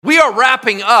We are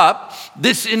wrapping up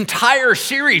this entire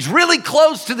series, really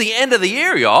close to the end of the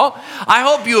year, y'all. I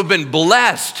hope you have been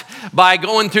blessed by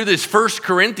going through this 1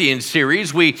 Corinthians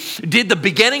series. We did the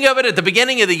beginning of it at the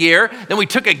beginning of the year, then we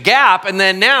took a gap, and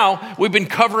then now we've been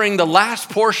covering the last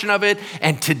portion of it,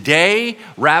 and today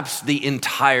wraps the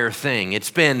entire thing. It's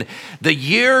been the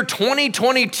year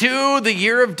 2022, the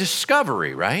year of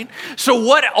discovery, right? So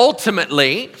what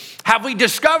ultimately have we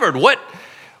discovered? What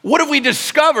have we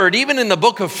discovered even in the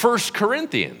book of 1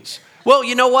 Corinthians? Well,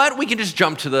 you know what? We can just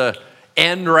jump to the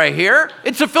end right here.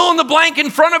 It's a fill in the blank in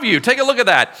front of you. Take a look at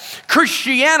that.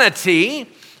 Christianity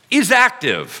is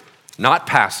active, not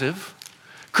passive.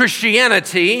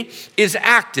 Christianity is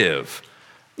active,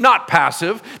 not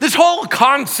passive. This whole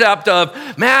concept of,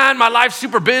 man, my life's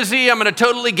super busy. I'm going to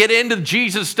totally get into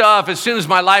Jesus stuff as soon as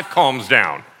my life calms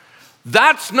down.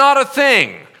 That's not a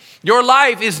thing. Your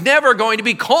life is never going to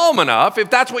be calm enough if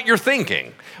that's what you're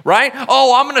thinking, right?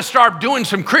 Oh, I'm going to start doing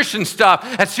some Christian stuff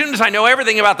as soon as I know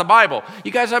everything about the Bible. You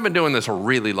guys, I've been doing this a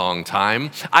really long time.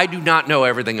 I do not know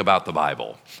everything about the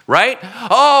Bible, right?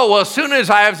 Oh, well, as soon as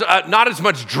I have not as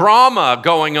much drama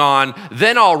going on,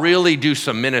 then I'll really do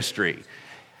some ministry.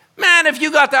 Man, if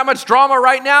you got that much drama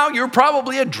right now, you're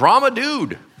probably a drama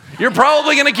dude. You're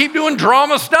probably going to keep doing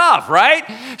drama stuff, right?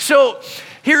 So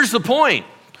here's the point.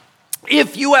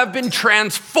 If you have been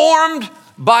transformed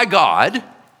by God,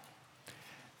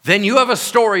 then you have a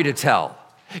story to tell.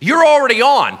 You're already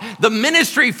on. The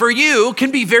ministry for you can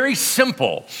be very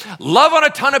simple. Love on a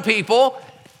ton of people,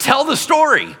 tell the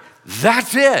story.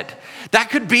 That's it. That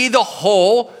could be the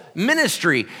whole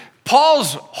ministry.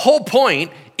 Paul's whole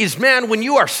point is, man, when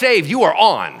you are saved, you are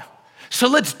on. So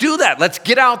let's do that. Let's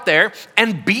get out there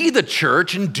and be the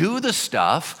church and do the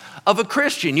stuff of a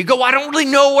Christian. You go, I don't really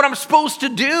know what I'm supposed to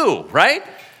do, right?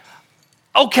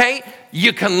 Okay,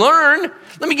 you can learn.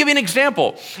 Let me give you an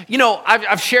example. You know,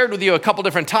 I've shared with you a couple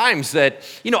different times that,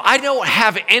 you know, I don't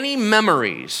have any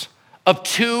memories of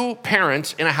two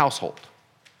parents in a household.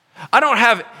 I don't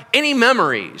have any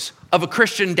memories of a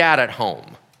Christian dad at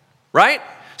home, right?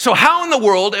 So how in the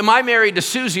world am I married to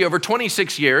Susie over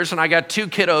 26 years and I got two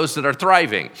kiddos that are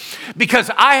thriving? Because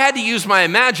I had to use my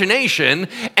imagination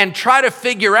and try to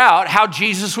figure out how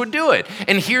Jesus would do it.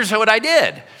 And here's what I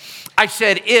did. I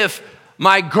said, if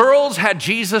my girls had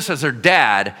Jesus as their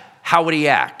dad, how would he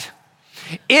act?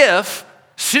 If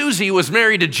Susie was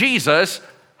married to Jesus,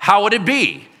 how would it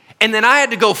be? And then I had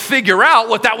to go figure out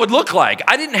what that would look like.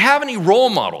 I didn't have any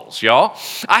role models, y'all.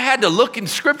 I had to look in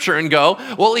scripture and go,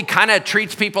 well, he kind of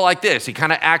treats people like this. He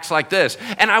kind of acts like this.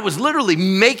 And I was literally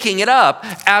making it up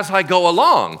as I go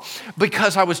along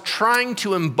because I was trying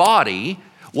to embody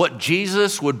what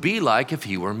Jesus would be like if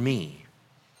he were me.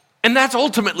 And that's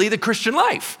ultimately the Christian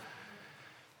life.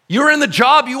 You're in the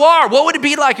job you are. What would it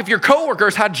be like if your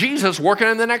coworkers had Jesus working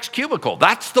in the next cubicle?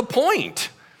 That's the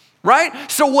point. Right?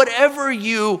 So whatever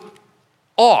you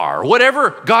are,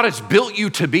 whatever God has built you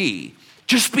to be,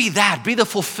 just be that, be the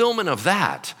fulfillment of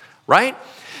that, right?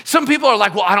 Some people are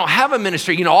like, well, I don't have a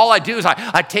ministry. You know, all I do is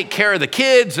I take care of the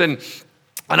kids and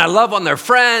I love on their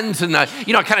friends and I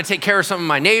kind of take care of some of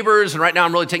my neighbors. And right now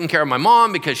I'm really taking care of my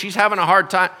mom because she's having a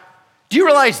hard time. Do you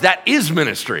realize that is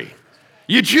ministry?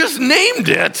 You just named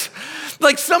it.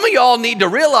 Like some of y'all need to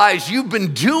realize you've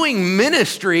been doing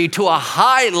ministry to a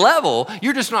high level.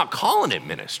 You're just not calling it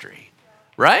ministry,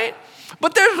 right?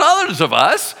 But there's others of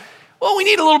us, well, we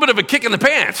need a little bit of a kick in the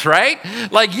pants, right?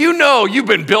 Like, you know, you've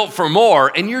been built for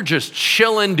more and you're just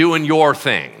chilling doing your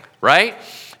thing, right?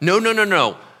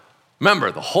 No.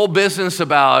 Remember, the whole business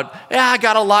about, I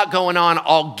got a lot going on.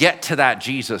 I'll get to that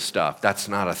Jesus stuff. That's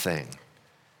not a thing.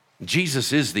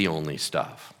 Jesus is the only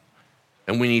stuff.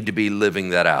 And we need to be living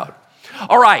that out.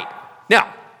 All right,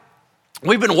 now,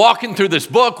 we've been walking through this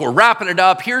book. We're wrapping it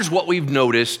up. Here's what we've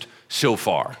noticed so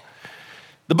far.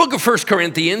 The book of 1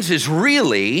 Corinthians is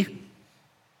really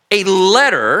a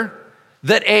letter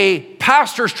that a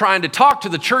pastor's trying to talk to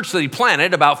the church that he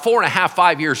planted about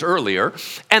 5 years earlier,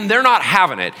 and they're not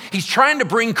having it. He's trying to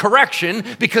bring correction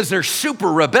because they're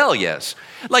super rebellious.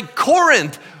 Like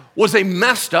Corinth was a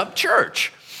messed up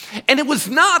church. And it was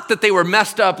not that they were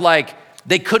messed up like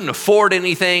they couldn't afford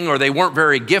anything or they weren't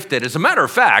very gifted. As a matter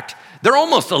of fact, they're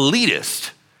almost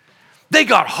elitist. They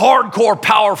got hardcore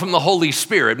power from the Holy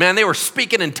Spirit. Man, they were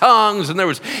speaking in tongues and there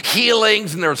was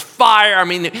healings and there was fire. I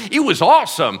mean, it was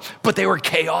awesome, but they were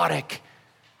chaotic.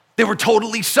 They were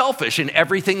totally selfish in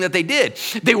everything that they did.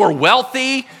 They were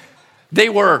wealthy. They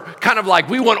were kind of like,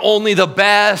 we want only the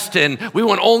best and we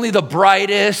want only the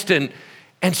brightest.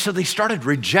 And so they started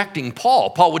rejecting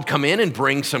Paul. Paul would come in and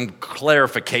bring some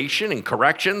clarification and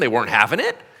correction. They weren't having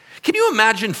it. Can you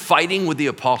imagine fighting with the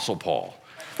Apostle Paul?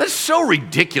 That's so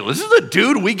ridiculous. This is the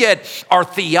dude we get our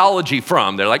theology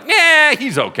from. They're like, nah,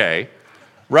 he's okay,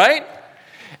 right?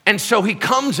 And so he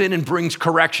comes in and brings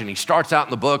correction. He starts out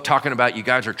in the book talking about you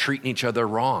guys are treating each other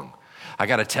wrong. I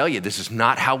got to tell you, this is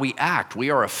not how we act. We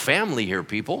are a family here,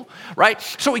 people, right?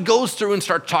 So he goes through and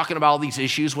starts talking about all these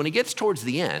issues. When he gets towards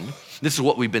the end, this is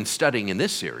what we've been studying in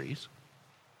this series.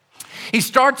 He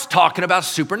starts talking about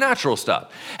supernatural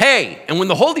stuff. Hey, and when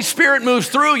the Holy Spirit moves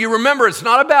through, you remember it's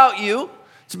not about you.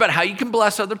 It's about how you can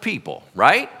bless other people,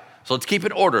 right? So let's keep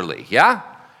it orderly, yeah?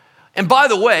 And by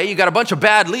the way, you got a bunch of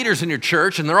bad leaders in your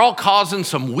church, and they're all causing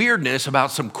some weirdness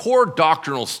about some core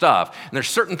doctrinal stuff. And there's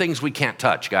certain things we can't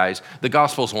touch, guys. The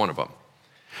gospel's one of them.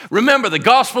 Remember, the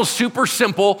gospel's super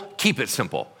simple. Keep it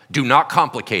simple. Do not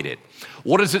complicate it.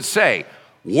 What does it say?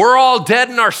 We're all dead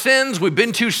in our sins. We've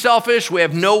been too selfish. We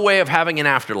have no way of having an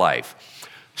afterlife.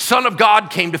 Son of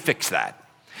God came to fix that.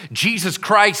 Jesus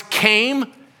Christ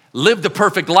came, lived the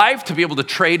perfect life to be able to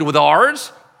trade with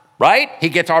ours. Right? He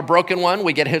gets our broken one,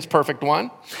 we get his perfect one.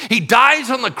 He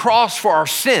dies on the cross for our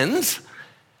sins.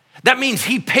 That means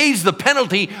he pays the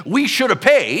penalty we should have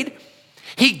paid.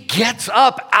 He gets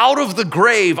up out of the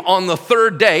grave on the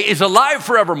third day, is alive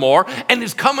forevermore, and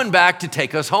is coming back to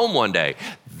take us home one day.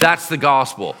 That's the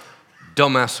gospel.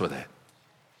 Don't mess with it.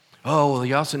 Oh, well,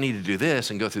 you also need to do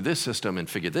this and go through this system and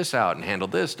figure this out and handle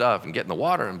this stuff and get in the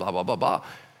water and blah, blah, blah, blah.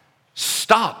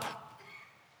 Stop.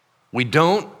 We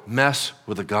don't mess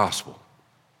with the gospel.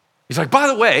 He's like, by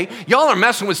the way, y'all are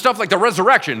messing with stuff like the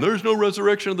resurrection. There's no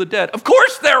resurrection of the dead. Of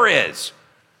course there is.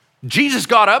 Jesus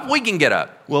got up, we can get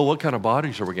up. Well, what kind of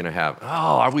bodies are we going to have? Oh,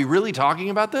 are we really talking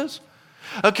about this?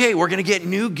 Okay, we're going to get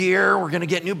new gear. We're going to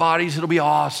get new bodies. It'll be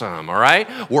awesome, all right?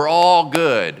 We're all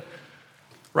good,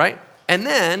 right? And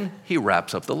then he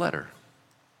wraps up the letter.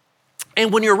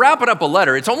 And when you're wrapping up a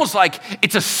letter, it's almost like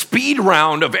it's a speed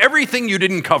round of everything you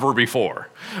didn't cover before,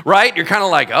 right? You're kind of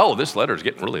like, oh, this letter's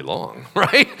getting really long,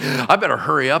 right? I better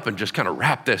hurry up and just kind of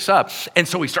wrap this up. And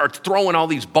so he starts throwing all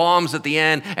these bombs at the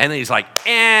end, and then he's like,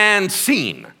 and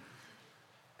scene.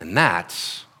 And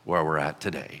that's where we're at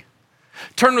today.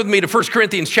 Turn with me to 1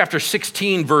 Corinthians chapter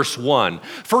 16, verse 1.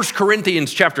 1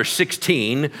 Corinthians chapter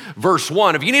 16, verse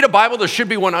 1. If you need a Bible, there should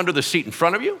be one under the seat in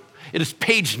front of you. It is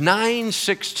page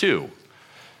 962.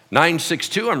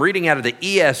 962, I'm reading out of the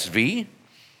ESV.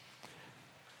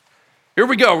 Here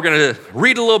we go. We're going to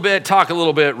read a little bit, talk a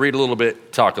little bit, read a little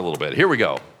bit, talk a little bit. Here we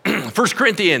go. 1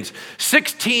 Corinthians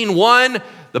 16:1.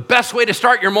 The best way to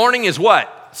start your morning is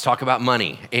what? Let's talk about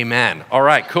money. Amen. All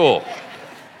right, cool.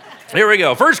 Here we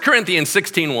go. 1 Corinthians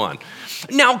 16:1.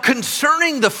 Now,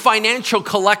 concerning the financial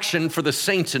collection for the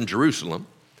saints in Jerusalem,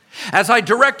 as I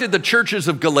directed the churches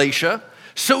of Galatia,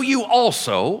 so you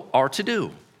also are to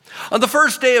do. On the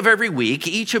first day of every week,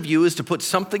 each of you is to put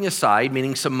something aside,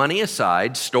 meaning some money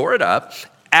aside, store it up,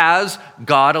 as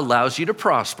God allows you to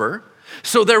prosper,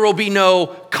 so there will be no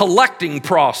collecting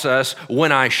process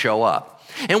when I show up.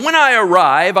 And when I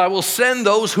arrive, I will send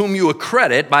those whom you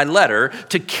accredit by letter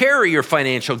to carry your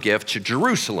financial gift to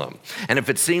Jerusalem. And if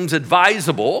it seems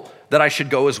advisable that I should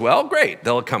go as well, great,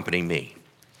 they'll accompany me.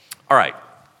 All right.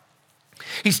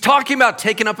 He's talking about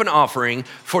taking up an offering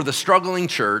for the struggling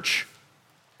church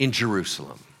in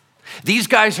Jerusalem. These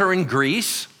guys are in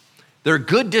Greece. They're a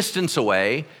good distance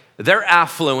away. They're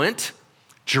affluent.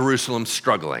 Jerusalem's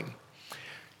struggling.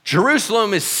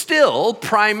 Jerusalem is still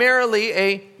primarily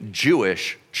a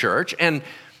Jewish church, and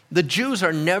the Jews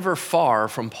are never far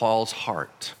from Paul's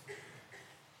heart.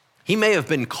 He may have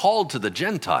been called to the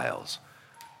Gentiles,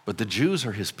 but the Jews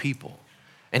are his people.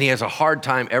 And he has a hard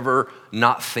time ever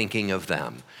not thinking of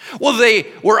them. Well, they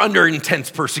were under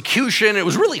intense persecution. It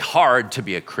was really hard to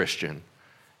be a Christian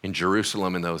in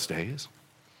Jerusalem in those days.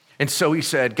 And so he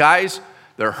said, guys,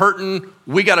 they're hurting.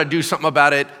 We got to do something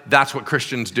about it. That's what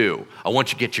Christians do. I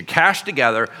want you to get your cash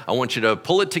together. I want you to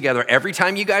pull it together every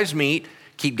time you guys meet.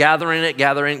 Keep gathering it.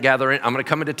 I'm going to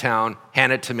come into town,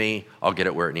 hand it to me. I'll get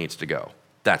it where it needs to go.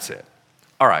 That's it.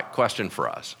 All right, question for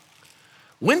us.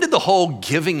 When did the whole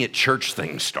giving at church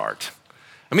thing start?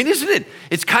 I mean, isn't it?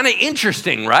 It's kind of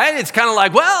interesting, right? It's kind of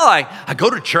like, well, I go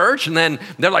to church and then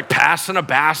they're like passing a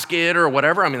basket or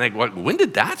whatever. I mean, like, when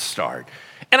did that start?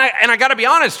 And I got to be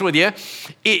honest with you,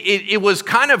 it was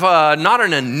kind of not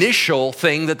an initial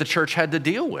thing that the church had to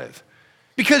deal with.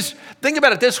 Because think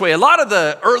about it this way, a lot of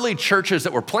the early churches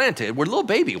that were planted were little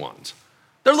baby ones.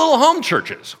 They're little home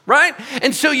churches, right?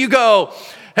 And so you go,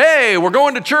 hey, we're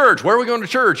going to church. Where are we going to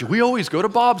church? We always go to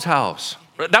Bob's house.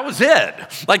 That was it.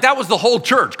 Like that was the whole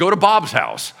church. Go to Bob's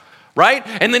house, right?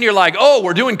 And then you're like, oh,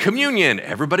 we're doing communion.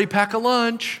 Everybody pack a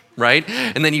lunch, right?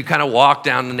 And then you kind of walk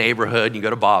down the neighborhood and you go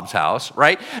to Bob's house,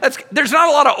 right? There's not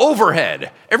a lot of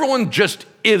overhead. Everyone just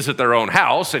is at their own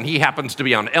house, and he happens to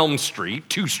be on Elm Street,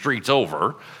 2 streets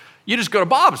over. You just go to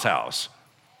Bob's house.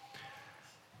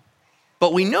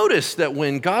 But we noticed that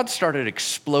when God started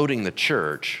exploding the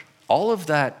church, all of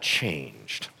that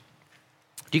changed.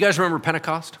 Do you guys remember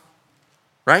Pentecost?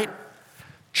 Right?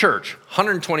 Church,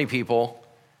 120 people.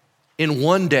 In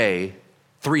one day,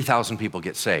 3,000 people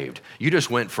get saved. You just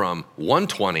went from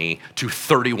 120 to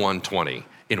 3,120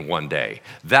 in one day.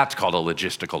 That's called a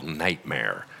logistical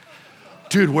nightmare.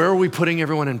 Dude, where are we putting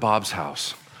everyone in Bob's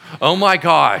house? Oh my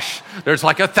gosh, there's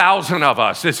like 1,000 of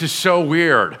us. This is so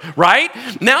weird, right?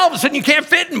 Now all of a sudden you can't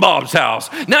fit in Bob's house.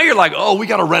 Now you're like, oh, we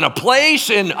got to rent a place,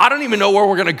 and I don't even know where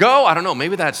we're going to go. I don't know,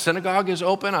 maybe that synagogue is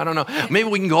open. I don't know. Maybe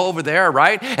we can go over there,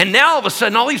 right? And now all of a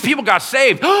sudden all these people got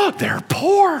saved. Oh, they're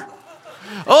poor.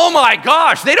 Oh my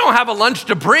gosh, they don't have a lunch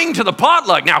to bring to the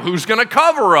potluck. Now who's gonna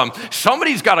cover them?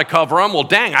 Somebody's gotta cover them. Well,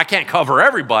 dang, I can't cover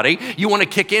everybody. You wanna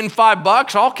kick in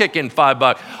 $5? I'll kick in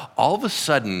 $5. All of a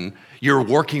sudden, you're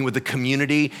working with the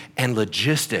community and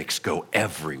logistics go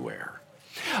everywhere.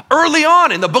 Early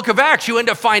on in the book of Acts, you end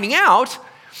up finding out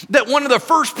that one of the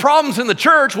first problems in the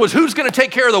church was who's gonna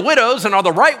take care of the widows, and are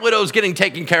the right widows getting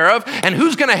taken care of, and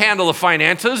who's gonna handle the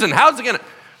finances, and how's it gonna...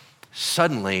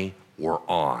 Suddenly, we're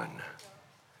on.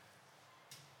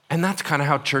 And that's kind of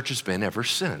how church has been ever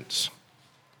since,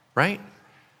 right?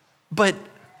 But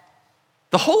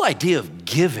the whole idea of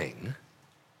giving,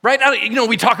 right? You know,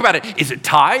 we talk about it. Is it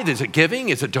tithe? Is it giving?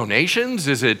 Is it donations?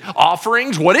 Is it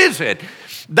offerings? What is it?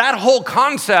 That whole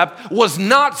concept was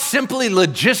not simply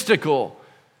logistical.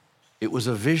 It was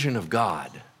a vision of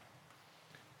God.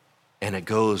 And it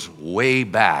goes way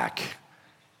back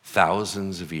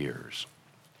thousands of years.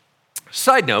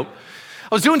 Side note,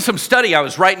 I was doing some study. I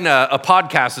was writing a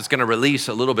podcast that's going to release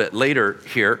a little bit later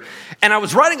here, and I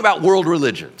was writing about world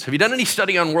religions. Have you done any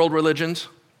study on world religions,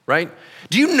 right?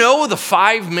 Do you know the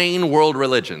 5 main world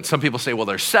religions? Some people say, well,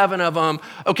 there's 7 of them.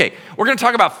 Okay, we're going to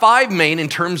talk about 5 main in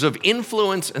terms of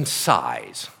influence and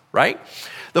size, right?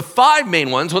 The 5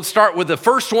 main ones, let's start with the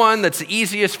first one that's the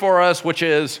easiest for us, which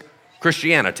is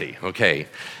Christianity. Okay,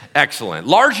 excellent.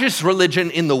 Largest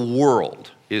religion in the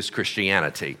world is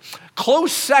Christianity.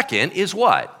 Close second is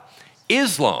what?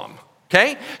 Islam,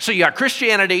 okay? So you got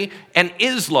Christianity and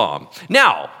Islam.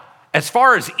 Now, as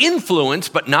far as influence,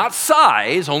 but not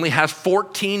size, only has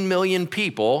 14 million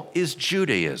people, is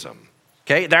Judaism,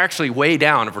 okay? They're actually way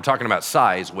down, if we're talking about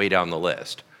size, way down the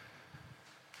list.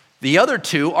 The other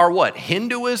 2 are what?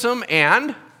 Hinduism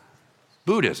and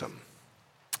Buddhism.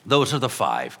 Those are the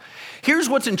 5. Here's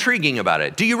what's intriguing about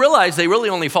it. Do you realize they really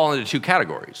only fall into 2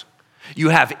 categories? You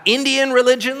have Indian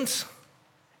religions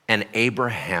and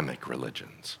Abrahamic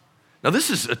religions. Now, this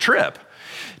is a trip.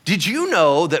 Did you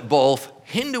know that both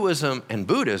Hinduism and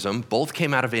Buddhism both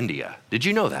came out of India? Did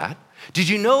you know that? Did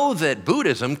you know that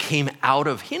Buddhism came out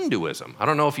of Hinduism? I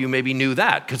don't know if you maybe knew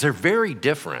that, because they're very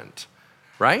different,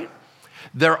 right?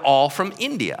 They're all from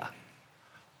India.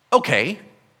 Okay,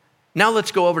 now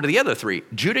let's go over to the other 3.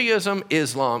 Judaism,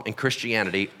 Islam, and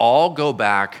Christianity all go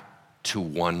back to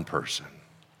one person.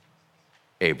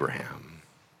 Abraham.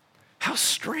 How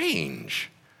strange.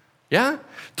 Yeah?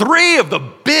 3 of the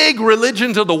big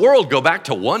religions of the world go back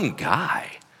to one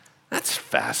guy. That's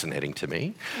fascinating to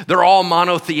me. They're all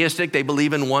monotheistic. They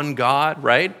believe in one God,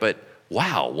 right? But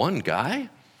wow, one guy?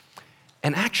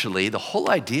 And actually, the whole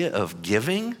idea of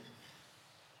giving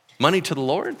money to the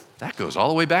Lord, that goes all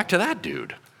the way back to that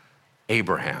dude,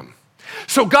 Abraham.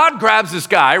 So God grabs this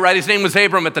guy, right? His name was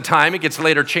Abram at the time. It gets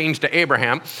later changed to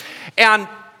Abraham. And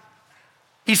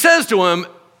he says to him,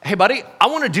 hey, buddy, I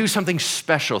want to do something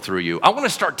special through you. I want to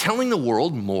start telling the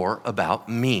world more about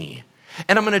me.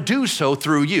 And I'm going to do so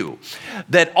through you.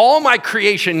 That all my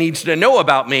creation needs to know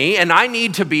about me, and I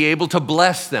need to be able to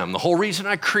bless them. The whole reason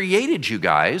I created you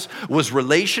guys was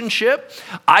relationship.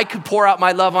 I could pour out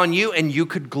my love on you, and you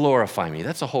could glorify me.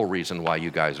 That's the whole reason why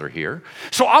you guys are here.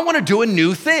 So I want to do a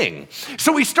new thing.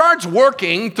 So he starts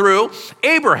working through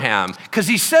Abraham, because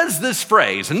he says this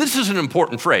phrase, and this is an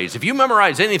important phrase. If you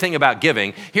memorize anything about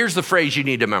giving, here's the phrase you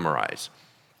need to memorize.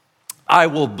 I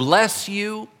will bless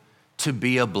you to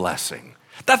be a blessing.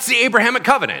 That's the Abrahamic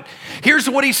covenant. Here's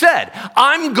what he said.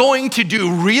 I'm going to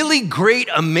do really great,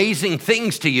 amazing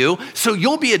things to you, so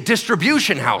you'll be a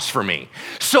distribution house for me.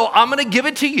 So I'm going to give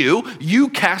it to you. You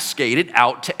cascade it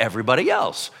out to everybody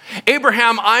else.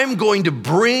 Abraham, I'm going to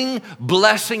bring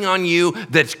blessing on you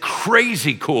that's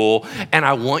crazy cool, and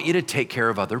I want you to take care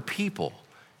of other people.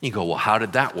 You go, well, how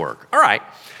did that work? All right.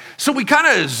 So we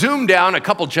kind of zoom down a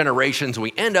couple generations and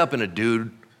we end up in a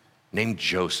dude named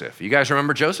Joseph. You guys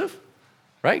remember Joseph?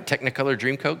 Right? Technicolor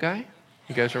Dreamcoat guy?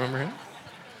 You guys remember him?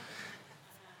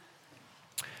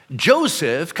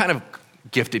 Joseph, kind of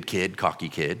gifted kid, cocky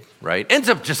kid, right? Ends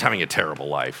up just having a terrible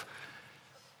life.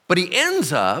 But he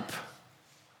ends up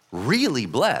really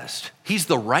blessed. He's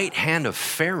the right hand of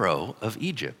Pharaoh of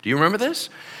Egypt. Do you remember this?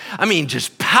 I mean,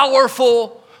 just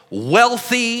powerful,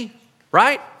 wealthy,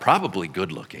 right? Probably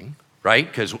good looking, right?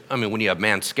 Because, I mean, when you have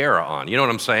mascara on, you know what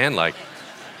I'm saying? Like,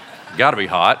 gotta be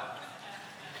hot.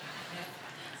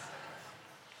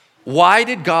 Why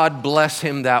did God bless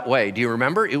him that way? Do you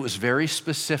remember? It was very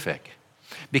specific.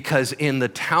 Because in the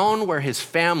town where his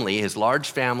family, his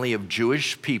large family of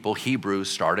Jewish people,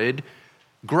 Hebrews, started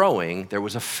growing, there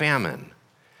was a famine.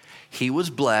 He was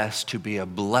blessed to be a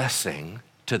blessing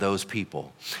to those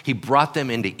people. He brought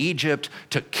them into Egypt,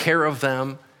 took care of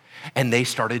them, and they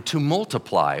started to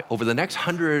multiply. Over the next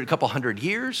couple hundred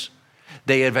years,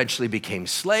 they eventually became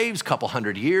slaves, couple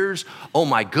hundred years. Oh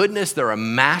my goodness, they're a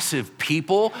massive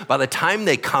people. By the time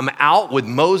they come out with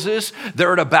Moses,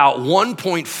 they're at about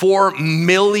 1.4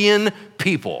 million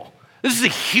people. This is a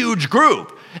huge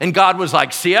group. And God was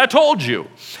like, see, I told you.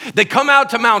 They come out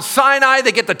to Mount Sinai,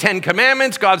 they get the 10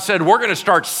 Commandments. God said, we're gonna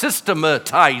start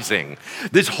systematizing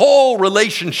this whole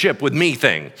relationship with me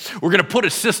thing. We're gonna put a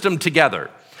system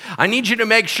together. I need you to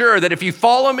make sure that if you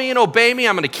follow me and obey me,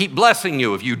 I'm gonna keep blessing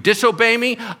you. If you disobey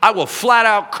me, I will flat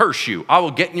out curse you. I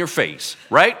will get in your face,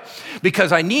 right?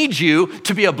 Because I need you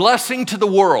to be a blessing to the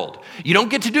world. You don't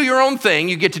get to do your own thing.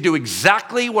 You get to do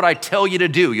exactly what I tell you to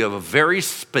do. You have a very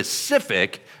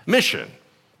specific mission.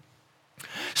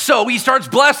 So he starts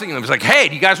blessing them. He's like, hey,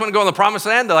 do you guys want to go in the promised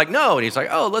land? They're like, no. And he's like,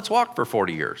 oh, let's walk for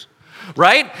 40 years.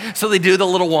 Right? So they do the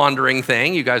little wandering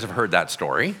thing. You guys have heard that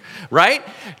story, right?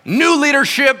 New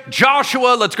leadership,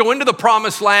 Joshua, let's go into the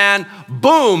promised land.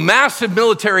 Boom, massive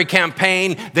military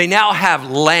campaign. They now have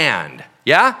land,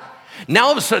 yeah? Now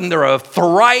all of a sudden they're a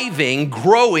thriving,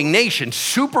 growing nation,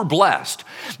 super blessed.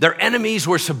 Their enemies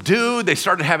were subdued. They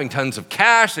started having tons of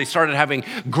cash. They started having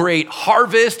great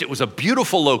harvest. It was a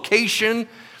beautiful location.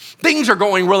 Things are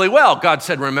going really well. God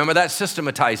said, remember that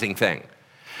systematizing thing.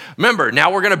 Remember,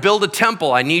 now we're gonna build a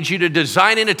temple. I need you to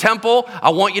design in a temple. I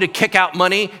want you to kick out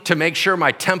money to make sure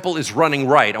my temple is running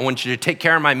right. I want you to take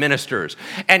care of my ministers.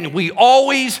 And we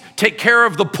always take care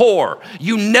of the poor.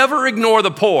 You never ignore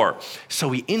the poor.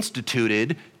 So he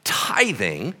instituted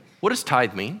tithing. What does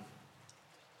tithe mean?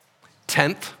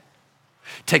 Tenth.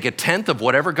 Take a tenth of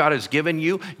whatever God has given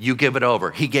you, you give it over.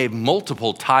 He gave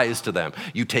multiple tithes to them.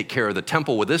 You take care of the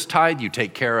temple with this tithe, you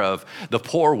take care of the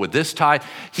poor with this tithe.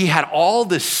 He had all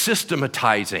this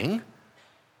systematizing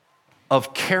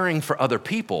of caring for other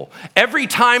people. Every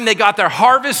time they got their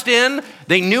harvest in,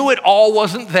 they knew it all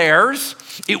wasn't theirs.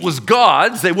 It was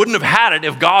God's. They wouldn't have had it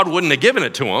if God wouldn't have given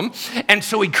it to them. And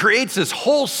so he creates this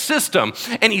whole system.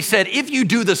 And he said, if you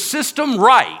do the system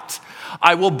right,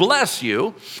 I will bless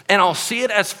you, and I'll see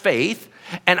it as faith,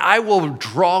 and I will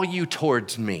draw you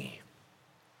towards me.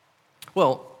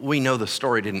 Well, we know the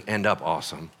story didn't end up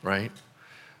awesome, right?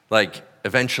 Like,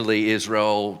 eventually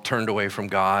Israel turned away from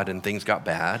God, and things got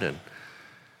bad, and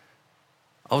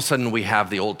all of a sudden we have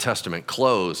the Old Testament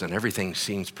close, and everything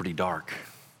seems pretty dark.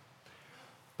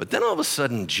 But then all of a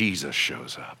sudden Jesus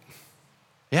shows up.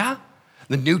 Yeah?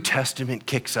 The New Testament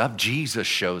kicks up, Jesus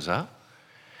shows up.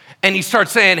 And he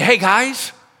starts saying, hey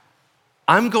guys,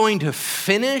 I'm going to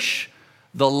finish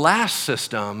the last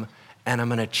system and I'm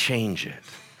gonna change it.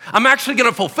 I'm actually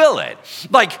gonna fulfill it.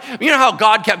 Like, you know how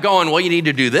God kept going, well, you need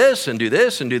to do this and do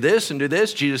this and do this and do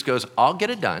this. Jesus goes, I'll get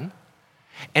it done.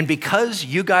 And because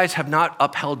you guys have not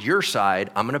upheld your side,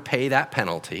 I'm gonna pay that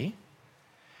penalty.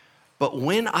 But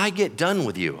when I get done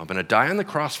with you, I'm gonna die on the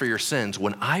cross for your sins.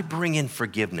 When I bring in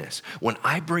forgiveness, when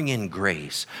I bring in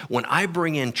grace, when I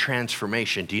bring in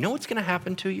transformation, do you know what's gonna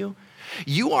happen to you?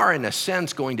 You are, in a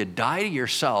sense, going to die to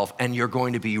yourself and you're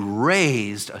going to be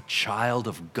raised a child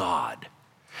of God.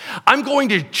 I'm going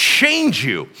to change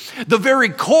you, the very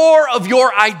core of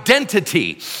your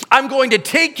identity. I'm going to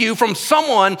take you from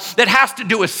someone that has to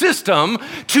do a system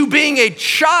to being a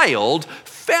child,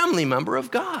 family member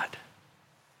of God.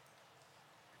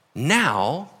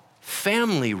 Now,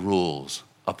 family rules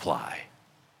apply.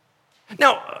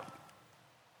 Now,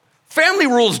 family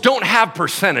rules don't have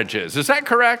percentages. Is that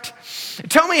correct?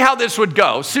 Tell me how this would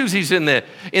go. Susie's in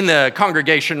the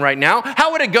congregation right now.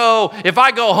 How would it go if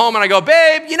I go home and I go,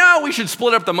 babe, you know, we should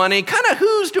split up the money. Kind of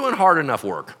who's doing hard enough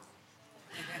work?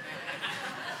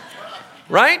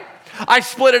 Right? I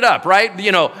split it up, right?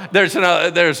 You know,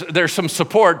 there's some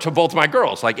support to both my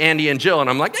girls, like Andy and Jill, and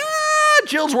I'm like,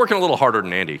 Jill's working a little harder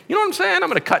than Andy. You know what I'm saying? I'm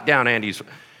going to cut down Andy's.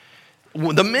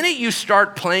 The minute you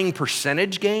start playing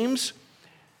percentage games,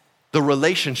 the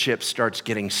relationship starts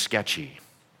getting sketchy.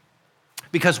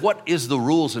 Because what is the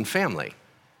rules in family?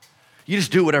 You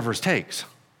just do whatever it takes,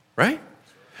 right?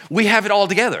 We have it all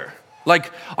together.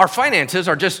 Like our finances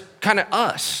are just kind of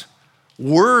us.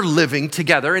 We're living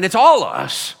together and it's all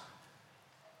us.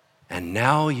 And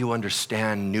now you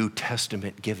understand New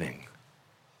Testament giving.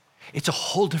 It's a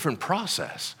whole different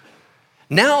process.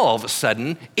 Now all of a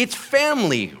sudden, it's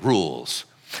family rules.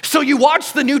 So you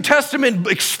watch the New Testament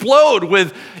explode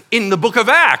in the book of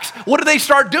Acts. What do they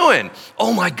start doing?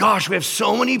 Oh my gosh, we have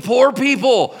so many poor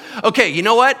people. Okay, you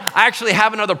know what? I actually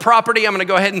have another property. I'm gonna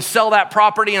go ahead and sell that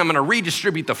property. I'm gonna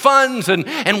redistribute the funds.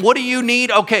 And what do you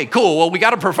need? Okay, cool. Well, we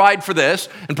gotta provide for this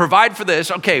and provide for this.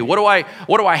 Okay, what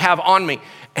do I have on me?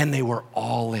 And they were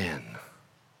all in.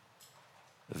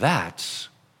 That's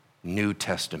New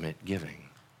Testament giving.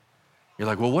 You're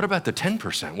like, well, what about the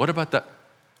 10%? What about the,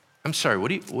 I'm sorry,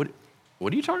 what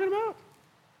are you talking about?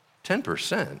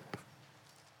 10%?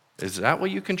 Is that what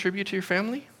you contribute to your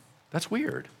family? That's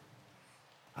weird.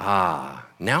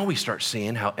 Now we start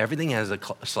seeing how everything has a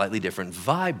slightly different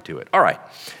vibe to it. All right,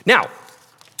 now,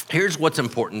 here's what's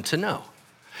important to know.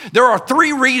 There are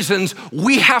 3 reasons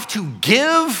we have to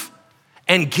give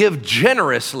and give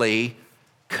generously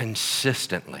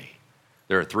consistently.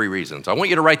 There are 3 reasons. I want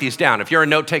you to write these down. If you're a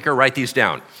note taker, write these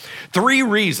down. 3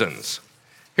 reasons.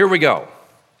 Here we go.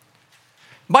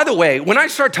 By the way, when I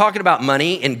start talking about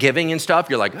money and giving and stuff,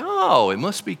 you're like, oh, it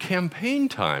must be campaign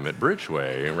time at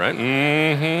Bridgeway, right?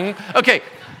 Mm-hmm. Okay,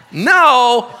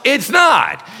 no, it's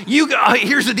not.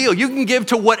 Here's the deal. You can give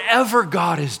to whatever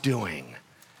God is doing.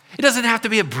 It doesn't have to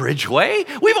be a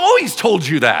Bridgeway. We've always told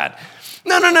you that.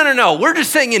 No. We're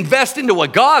just saying invest into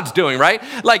what God's doing, right?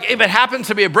 Like if it happens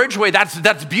to be a Bridgeway,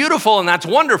 that's beautiful and that's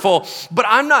wonderful, but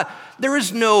there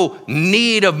is no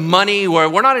need of money where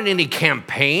we're not in any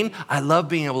campaign. I love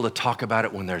being able to talk about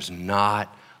it when there's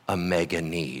not a mega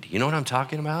need. You know what I'm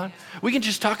talking about? We can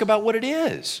just talk about what it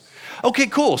is. Okay,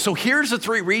 cool. So here's the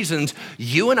 3 reasons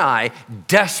you and I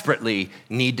desperately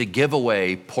need to give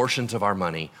away portions of our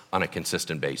money on a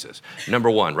consistent basis. Number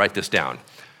 1, write this down.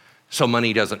 So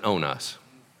money doesn't own us.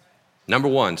 Number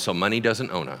 1, so money doesn't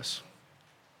own us.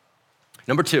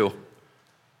 Number 2,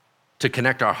 to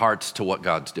connect our hearts to what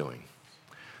God's doing.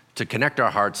 To connect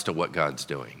our hearts to what God's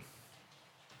doing.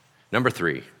 Number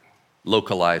 3,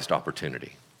 localized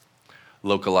opportunity.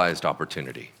 Localized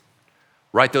opportunity.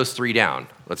 Write those 3 down.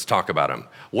 Let's talk about them.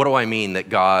 What do I mean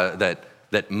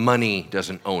that money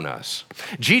doesn't own us?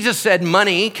 Jesus said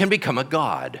money can become a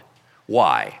god.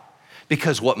 Why?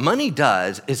 Because what money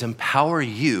does is empower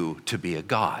you to be a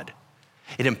god.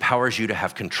 It empowers you to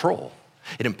have control.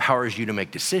 It empowers you to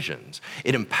make decisions.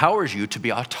 It empowers you to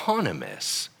be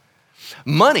autonomous.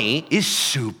 Money is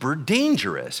super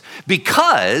dangerous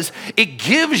because it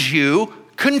gives you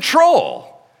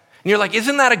control. And you're like,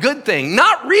 isn't that a good thing?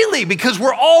 Not really, because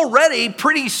we're already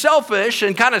pretty selfish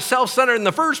and kind of self-centered in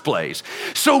the first place.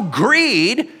 So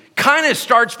greed kind of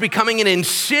starts becoming an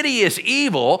insidious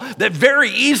evil that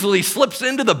very easily slips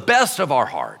into the best of our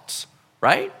hearts,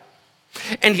 right?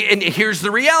 And here's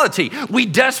the reality. We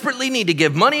desperately need to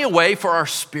give money away for our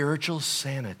spiritual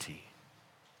sanity.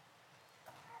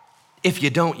 If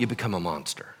you don't, you become a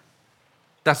monster.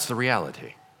 That's the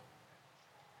reality.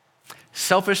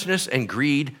 Selfishness and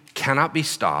greed cannot be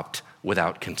stopped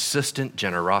without consistent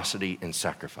generosity and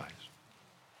sacrifice.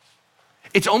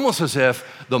 It's almost as if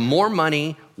the more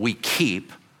money we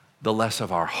keep, the less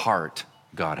of our heart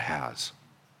God has.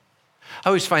 I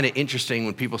always find it interesting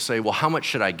when people say, well, how much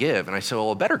should I give? And I say,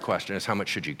 well, a better question is how much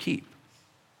should you keep?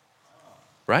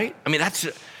 Right? I mean,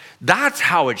 that's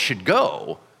how it should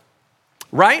go,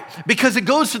 right? Because it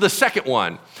goes to the second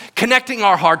one, connecting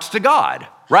our hearts to God,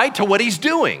 right? To what he's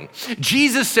doing.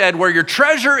 Jesus said, where your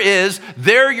treasure is,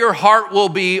 there your heart will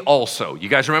be also. You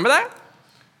guys remember that?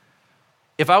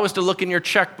 If I was to look in your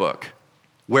checkbook,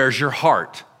 where's your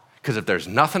heart? Because if there's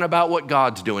nothing about what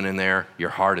God's doing in there,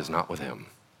 your heart is not with him.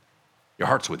 Your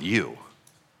heart's with you,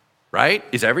 right?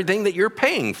 Is everything that you're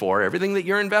paying for, everything that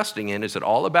you're investing in, is it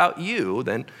all about you?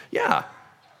 Then yeah,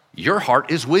 your heart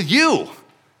is with you.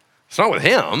 It's not with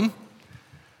him.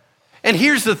 And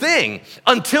here's the thing,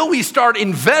 until we start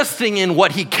investing in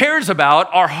what he cares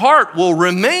about, our heart will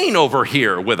remain over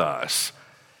here with us.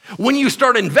 When you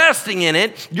start investing in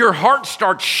it, your heart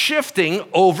starts shifting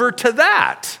over to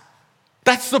that.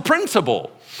 That's the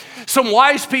principle. Some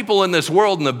wise people in this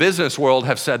world, in the business world,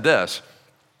 have said this: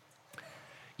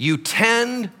 you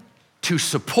tend to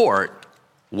support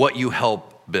what you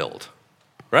help build,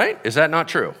 right? Is that not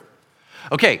true?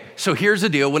 Okay, so here's the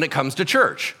deal when it comes to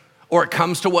church, or it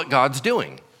comes to what God's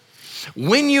doing.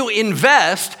 When you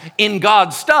invest in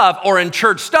God's stuff or in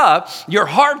church stuff, your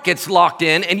heart gets locked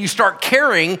in and you start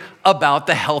caring about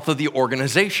the health of the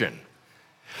organization.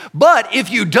 But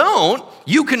if you don't,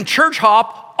 you can church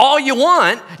hop all you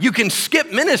want. You can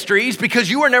skip ministries because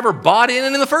you were never bought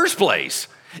in the first place.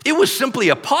 It was simply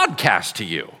a podcast to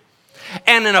you.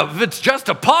 And if it's just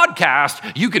a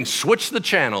podcast, you can switch the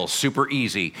channels super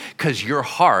easy because your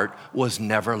heart was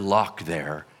never locked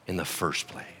there in the first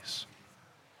place.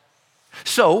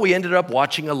 So we ended up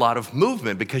watching a lot of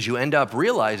movement because you end up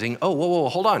realizing, oh, whoa,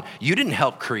 hold on. You didn't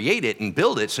help create it and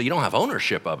build it, so you don't have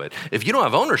ownership of it. If you don't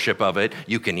have ownership of it,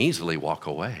 you can easily walk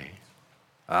away.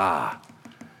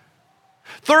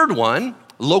 Third one,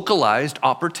 localized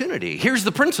opportunity. Here's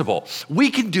the principle.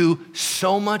 We can do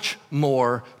so much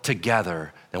more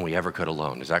together than we ever could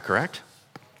alone. Is that correct?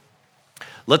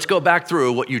 Let's go back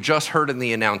through what you just heard in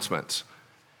the announcements.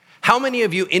 How many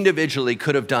of you individually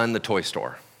could have done the toy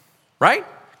store? Right?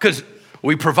 Because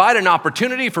we provide an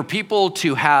opportunity for people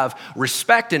to have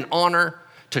respect and honor,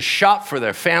 to shop for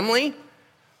their family,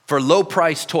 for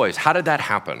low-priced toys. How did that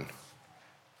happen?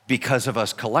 Because of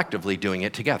us collectively doing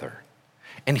it together.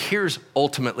 And here's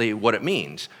ultimately what it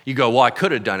means. You go, well, I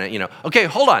could have done it, Okay,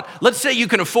 hold on. Let's say you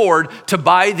can afford to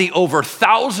buy the over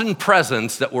 1,000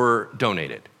 presents that were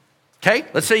donated. Okay?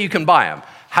 Let's say you can buy them.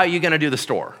 How are you going to do the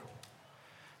store?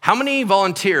 How many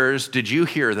volunteers did you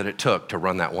hear that it took to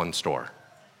run that one store?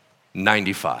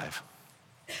 95.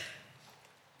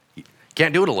 You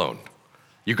can't do it alone.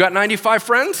 You got 95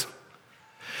 friends?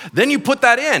 Then you put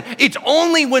that in. It's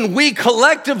only when we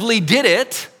collectively did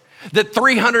it that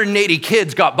 380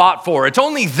 kids got bought for. It's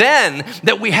only then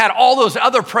that we had all those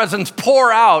other presents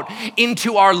pour out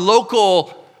into our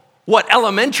local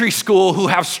elementary school who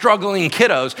have struggling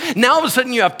kiddos. Now all of a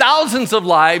sudden you have thousands of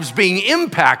lives being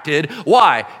impacted.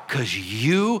 Why? Because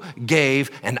you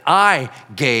gave and I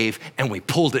gave and we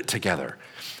pulled it together.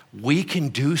 We can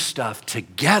do stuff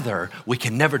together. We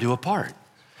can never do apart.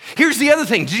 Here's the other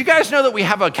thing. Did you guys know that we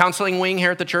have a counseling wing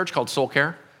here at the church called Soul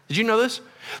Care? Did you know this?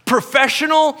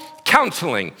 Professional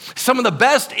counseling, some of the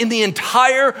best in the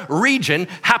entire region,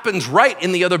 happens right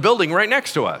in the other building right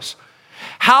next to us.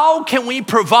 How can we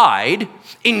provide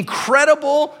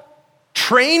incredible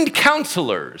trained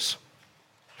counselors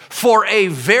for a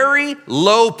very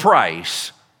low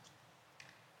price?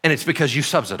 And it's because you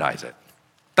subsidize it.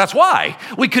 That's why.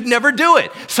 We could never do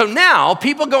it. So now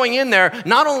people going in there,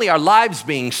 not only are lives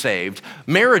being saved,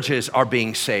 marriages are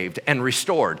being saved and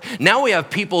restored. Now we have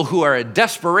people who are at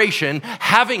desperation,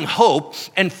 having hope,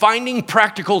 and finding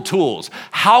practical tools.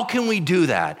 How can we do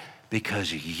that?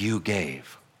 Because you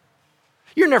gave.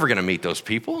 You're never going to meet those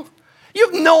people. You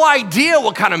have no idea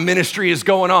what kind of ministry is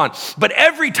going on. But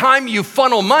every time you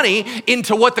funnel money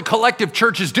into what the collective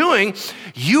church is doing,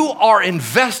 you are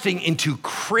investing into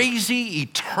crazy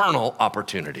eternal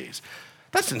opportunities.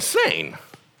 That's insane.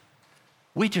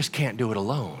 We just can't do it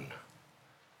alone.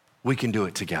 We can do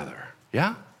it together.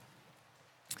 Yeah?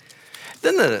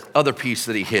 Then the other piece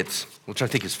that he hits, which I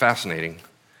think is fascinating,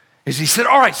 is he said,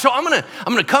 all right, so I'm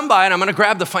gonna come by and I'm gonna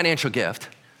grab the financial gift,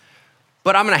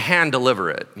 but I'm gonna hand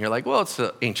deliver it. And you're like, well, it's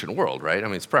the ancient world, right? I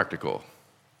mean, it's practical.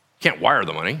 You can't wire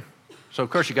the money, so of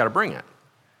course you gotta bring it.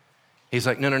 He's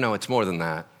like, no, it's more than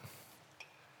that.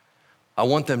 I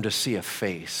want them to see a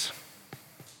face,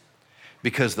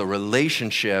 because the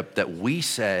relationship that we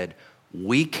said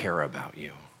we care about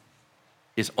you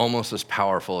is almost as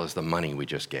powerful as the money we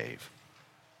just gave.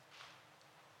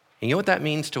 And you know what that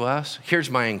means to us?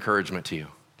 Here's my encouragement to you.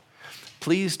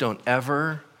 Please don't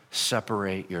ever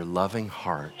separate your loving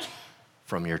heart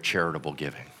from your charitable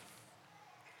giving,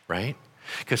 right?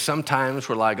 Because sometimes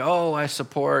we're like, oh, I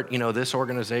support, this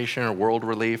organization or World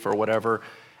Relief or whatever,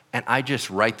 and I just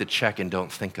write the check and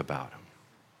don't think about them.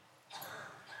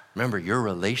 Remember, your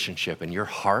relationship and your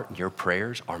heart and your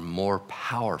prayers are more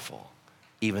powerful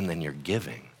even than your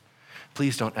giving.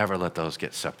 Please don't ever let those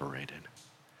get separated.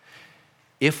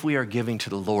 If we are giving to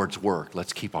the Lord's work,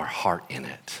 let's keep our heart in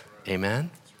it.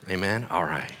 Amen? Amen? All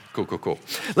right. Cool.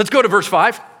 Let's go to verse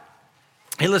 5.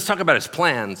 Hey, let's talk about his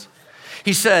plans.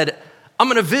 He said, I'm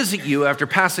going to visit you after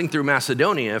passing through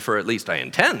Macedonia, for at least I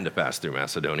intend to pass through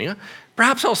Macedonia.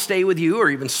 Perhaps I'll stay with you or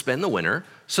even spend the winter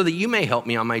so that you may help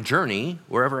me on my journey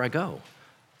wherever I go.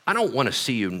 I don't want to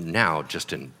see you now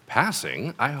just in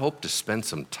passing. I hope to spend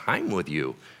some time with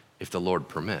you if the Lord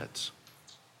permits.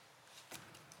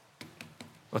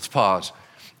 Let's pause.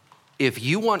 If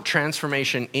you want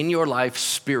transformation in your life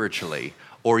spiritually,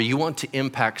 or you want to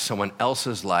impact someone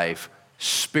else's life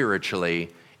spiritually,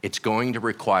 it's going to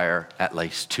require at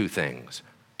least two things.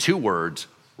 2 words: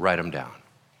 write them down.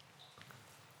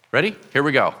 Ready? Here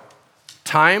we go.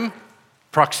 Time,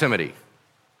 proximity.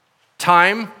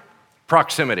 Time,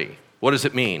 proximity. What does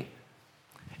it mean?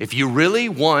 If you really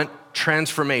want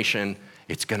transformation,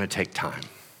 it's gonna take time.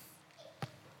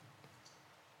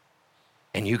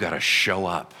 And you gotta show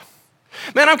up.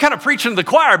 Man, I'm kind of preaching to the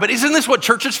choir, but isn't this what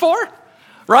church is for?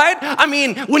 Right? I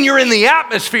mean, when you're in the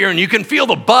atmosphere and you can feel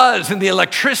the buzz and the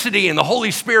electricity and the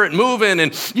Holy Spirit moving,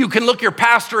 and you can look your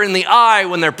pastor in the eye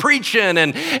when they're preaching,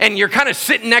 and you're kind of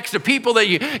sitting next to people that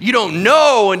you don't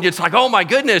know, and it's like, oh my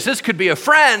goodness, this could be a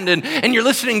friend, and you're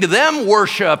listening to them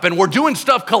worship, and we're doing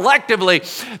stuff collectively.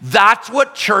 That's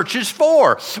what church is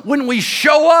for. When we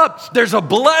show up, there's a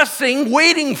blessing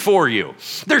waiting for you.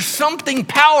 There's something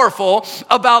powerful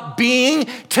about being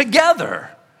together.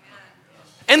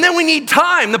 And then we need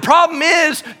time. The problem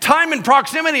is time and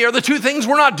proximity are the two things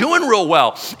we're not doing real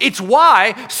well. It's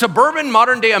why suburban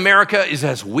modern day America is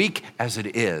as weak as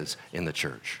it is in the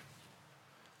church.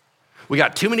 We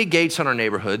got too many gates on our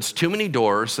neighborhoods, too many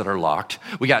doors that are locked.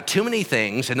 We got too many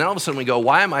things, and then all of a sudden we go,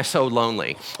 why am I so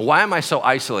lonely? Why am I so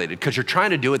isolated? Because you're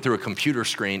trying to do it through a computer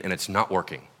screen and it's not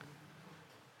working.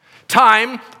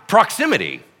 Time,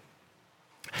 proximity.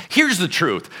 Here's the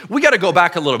truth. We got to go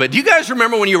back a little bit. Do you guys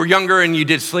remember when you were younger and you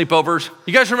did sleepovers?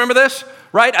 You guys remember this?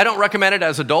 Right? I don't recommend it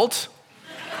as adults.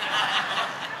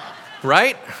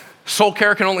 Right? Soul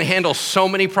care can only handle so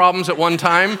many problems at one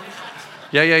time.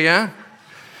 Yeah.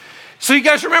 So you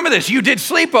guys remember this. You did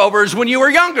sleepovers when you were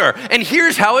younger. And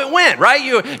here's how it went, right?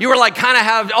 You were like kind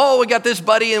of we got this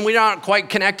buddy and we're not quite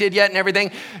connected yet and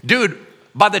everything. Dude,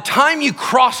 by the time you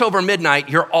cross over midnight,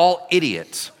 you're all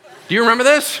idiots. Do you remember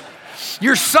this?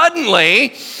 You're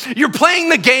playing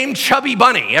the game Chubby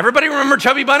Bunny. Everybody remember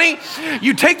Chubby Bunny?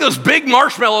 You take those big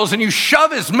marshmallows and you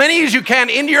shove as many as you can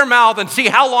into your mouth and see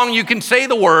how long you can say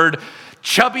the word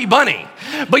Chubby Bunny.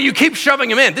 But you keep shoving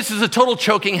them in. This is a total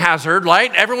choking hazard,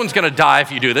 right? Everyone's gonna die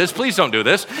if you do this. Please don't do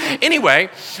this.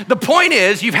 Anyway, the point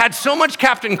is you've had so much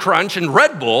Captain Crunch and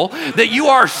Red Bull that you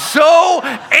are so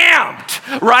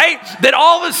amped, right? That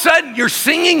all of a sudden you're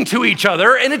singing to each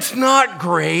other and it's not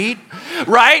great,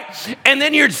 right? And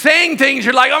then you're saying things,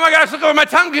 you're like, oh my gosh, look what my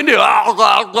tongue can do.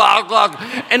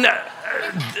 And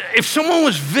if someone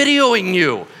was videoing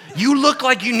you, you look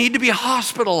like you need to be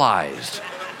hospitalized.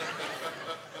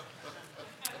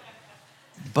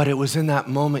 But it was in that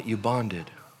moment you bonded.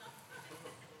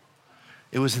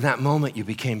 It was in that moment you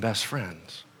became best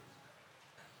friends.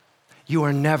 You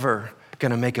are never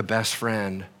gonna make a best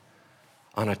friend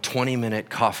on a 20-minute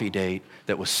coffee date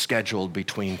that was scheduled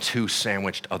between two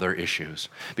sandwiched other issues.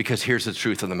 Because here's the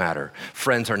truth of the matter.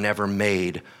 Friends are never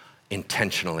made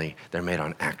intentionally. They're made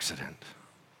on accident.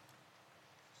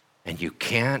 And you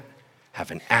can't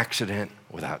have an accident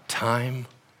without time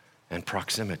and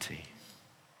proximity.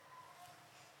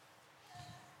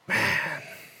 Man.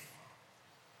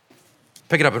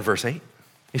 Pick it up in verse 8.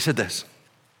 He said this.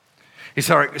 He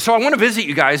said, all right, so I want to visit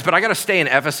you guys, but I got to stay in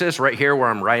Ephesus right here where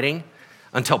I'm writing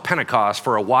until Pentecost,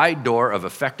 for a wide door of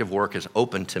effective work is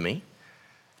open to me,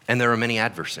 and there are many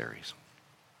adversaries.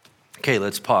 Okay,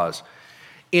 let's pause.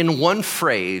 In one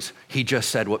phrase, he just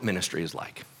said what ministry is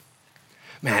like.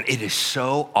 Man, it is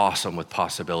so awesome with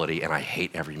possibility, and I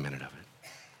hate every minute of it.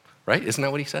 Right? Isn't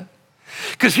that what he said?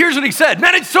 Because here's what he said.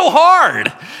 Man, it's so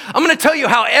hard. I'm going to tell you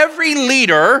how every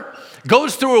leader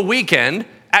goes through a weekend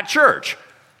at church.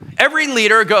 Every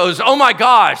leader goes, oh my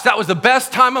gosh, that was the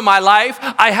best time of my life.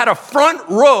 I had a front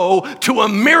row to a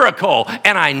miracle,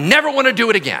 and I never want to do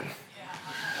it again.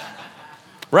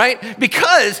 Right?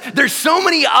 Because there's so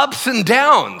many ups and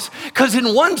downs. Because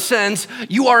in one sense,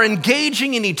 you are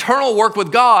engaging in eternal work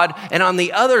with God, and on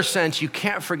the other sense, you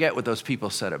can't forget what those people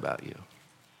said about you.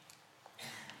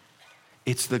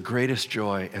 It's the greatest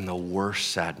joy and the worst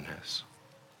sadness,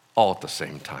 all at the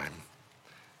same time.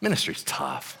 Ministry's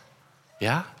tough,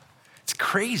 yeah? It's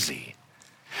crazy.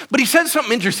 But he said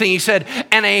something interesting. He said,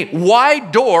 and a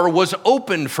wide door was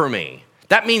opened for me.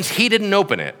 That means he didn't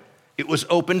open it. It was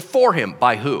opened for him.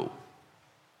 By who?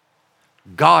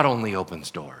 God only opens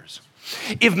doors.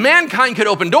 If mankind could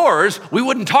open doors, we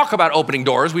wouldn't talk about opening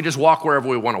doors. We just walk wherever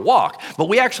we want to walk. But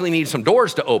we actually need some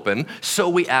doors to open, so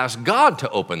we ask God to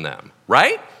open them,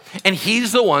 right? And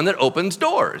he's the one that opens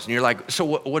doors. And you're like, so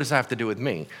what does that have to do with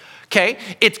me? Okay,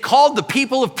 it's called the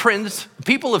people of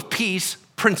peace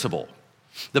principle.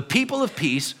 The people of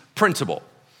peace principle.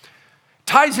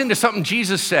 Ties into something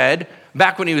Jesus said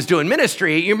back when he was doing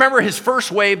ministry. You remember his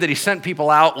first wave that he sent people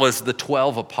out was the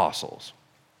 12 apostles.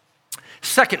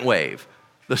 Second wave,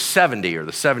 the 70 or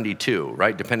the 72,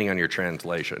 right? Depending on your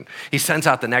translation. He sends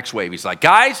out the next wave. He's like,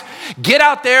 guys, get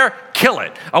out there, kill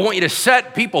it. I want you to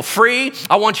set people free.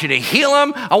 I want you to heal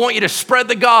them. I want you to spread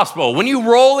the gospel. When you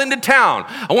roll into town,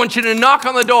 I want you to knock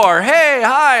on the door. Hey,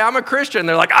 hi, I'm a Christian.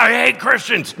 They're like, I hate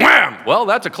Christians. Wham! Well,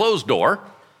 that's a closed door.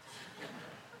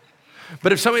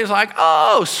 But if somebody's like,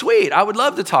 oh, sweet, I would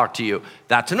love to talk to you,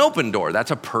 that's an open door.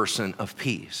 That's a person of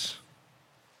peace.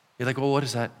 You're like, well, what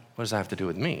does that have to do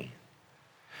with me?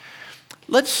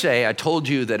 Let's say I told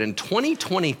you that in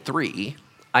 2023,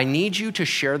 I need you to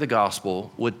share the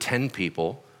gospel with 10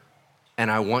 people, and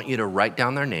I want you to write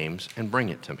down their names and bring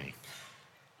it to me.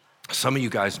 Some of you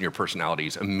guys and your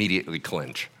personalities immediately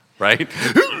clinch, right?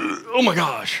 Oh my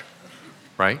gosh,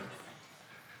 right?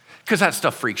 Because that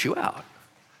stuff freaks you out.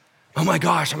 Oh my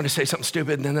gosh, I'm gonna say something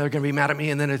stupid, and then they're gonna be mad at me,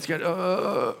 and then it's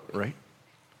gonna, right?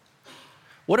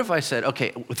 What if I said,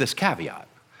 okay, with this caveat,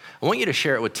 I want you to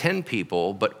share it with 10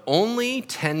 people, but only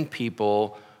 10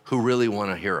 people who really want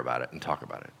to hear about it and talk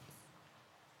about it.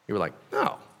 You were like,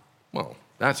 oh, well,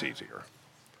 that's easier.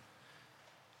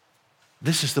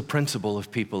 This is the principle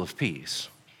of people of peace.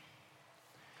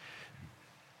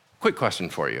 Quick question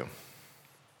for you.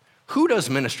 Who does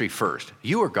ministry first,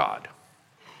 you or God?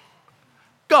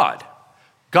 God.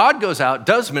 God goes out,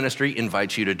 does ministry,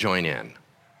 invites you to join in.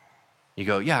 You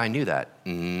go, yeah, I knew that.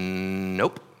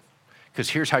 Nope. Because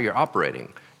here's how you're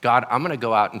operating. God, I'm going to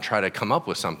go out and try to come up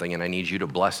with something, and I need you to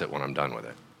bless it when I'm done with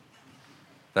it.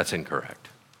 That's incorrect.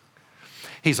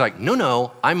 He's like,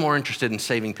 no, I'm more interested in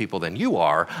saving people than you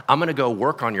are. I'm going to go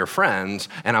work on your friends,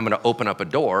 and I'm going to open up a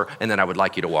door, and then I would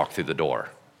like you to walk through the door.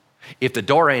 If the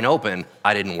door ain't open,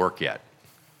 I didn't work yet.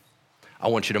 I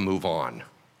want you to move on.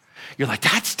 You're like,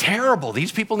 that's terrible.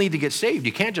 These people need to get saved.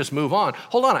 You can't just move on.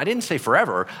 Hold on, I didn't say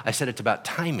forever. I said it's about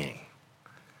timing.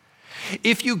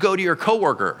 If you go to your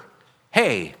coworker,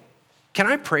 hey, can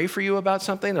I pray for you about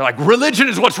something? They're like, religion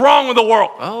is what's wrong with the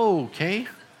world. Oh, okay.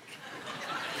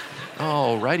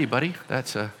 All righty, buddy.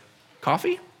 That's a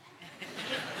coffee?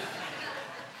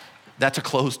 That's a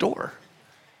closed door.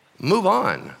 Move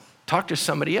on. Talk to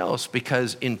somebody else,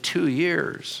 because in 2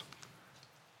 years,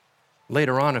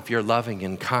 later on, if you're loving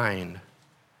and kind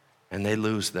and they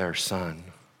lose their son,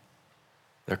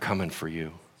 they're coming for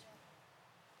you.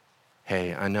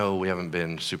 Hey, I know we haven't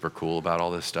been super cool about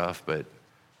all this stuff, but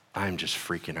I'm just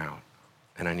freaking out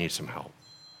and I need some help.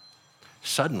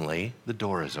 Suddenly, the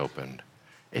door is opened.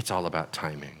 It's all about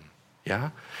timing, yeah?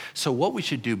 So what we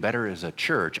should do better as a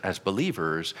church, as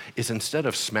believers, is instead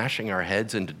of smashing our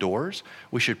heads into doors,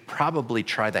 we should probably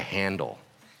try the handle,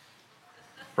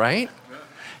 right?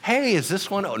 Hey, is this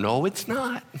one? Oh, no, it's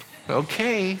not.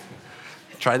 Okay.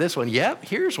 Try this one. Yep,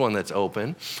 here's one that's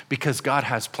open, because God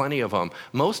has plenty of them.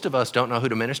 Most of us don't know who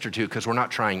to minister to because we're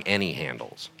not trying any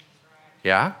handles.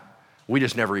 Yeah? We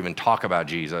just never even talk about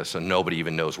Jesus, and nobody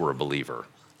even knows we're a believer.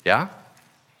 Yeah?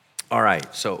 All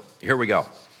right, so here we go.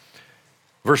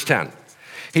 Verse 10.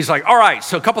 He's like, all right,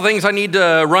 so a couple things I need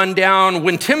to run down.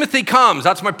 When Timothy comes,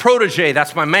 that's my protege,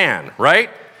 that's my man, right?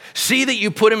 See that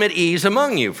you put him at ease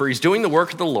among you, for he's doing the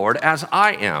work of the Lord as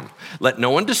I am. Let no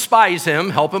one despise him.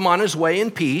 Help him on his way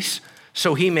in peace,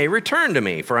 so he may return to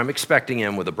me, for I'm expecting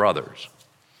him with the brothers.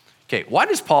 Okay, why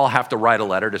does Paul have to write a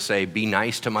letter to say, be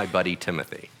nice to my buddy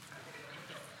Timothy?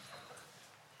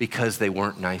 Because they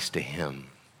weren't nice to him.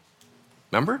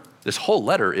 Remember? This whole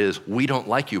letter is, we don't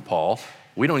like you, Paul.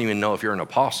 We don't even know if you're an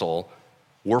apostle.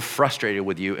 We're frustrated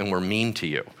with you and we're mean to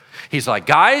you. He's like,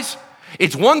 guys,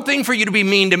 it's one thing for you to be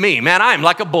mean to me. Man, I'm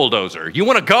like a bulldozer. You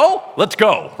want to go? Let's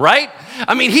go, right?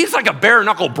 I mean, he's like a bare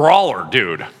knuckle brawler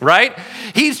dude, right?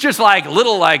 He's just like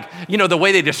little, like, you know, the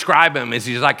way they describe him is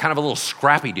he's like kind of a little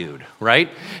scrappy dude, right?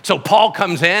 So Paul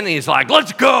comes in and he's like,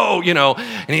 let's go, you know,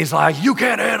 and he's like, you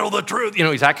can't handle the truth. You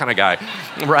know, he's that kind of guy,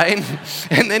 right?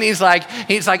 And then he's like,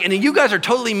 and you guys are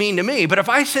totally mean to me, but if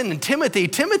I send in Timothy,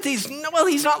 well,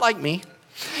 he's not like me.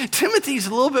 Timothy's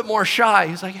a little bit more shy.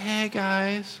 He's like, hey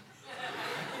guys.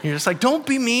 You're just like, don't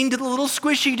be mean to the little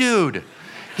squishy dude.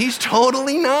 He's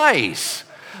totally nice.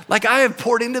 Like, I have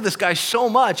poured into this guy so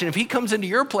much, and if he comes into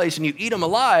your place and you eat him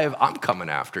alive, I'm coming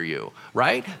after you,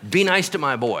 right? Be nice to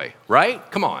my boy, right?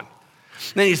 Come on.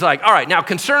 And then he's like, all right, now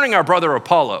concerning our brother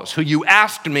Apollos, who you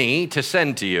asked me to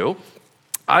send to you,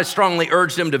 I strongly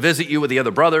urged him to visit you with the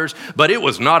other brothers, but it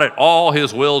was not at all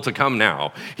his will to come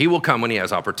now. He will come when he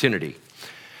has opportunity.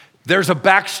 There's a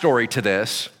backstory to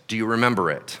this. Do you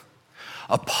remember it?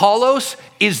 Apollos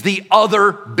is the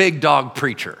other big dog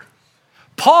preacher.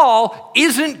 Paul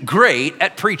isn't great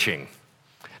at preaching.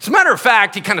 As a matter of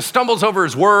fact, he kind of stumbles over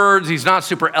his words. He's not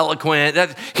super eloquent.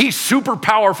 He's super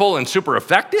powerful and super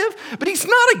effective, but he's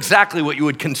not exactly what you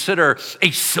would consider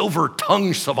a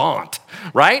silver-tongued savant,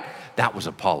 right? That was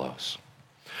Apollos.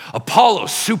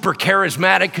 Apollos, super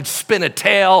charismatic, could spin a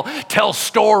tale, tell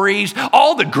stories.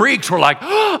 All the Greeks were like,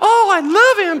 oh, I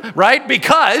love him, right?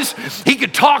 Because he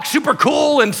could talk super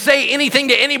cool and say anything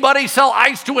to anybody, sell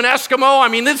ice to an Eskimo. I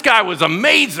mean, this guy was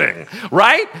amazing,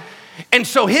 right? And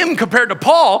so him compared to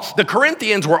Paul, the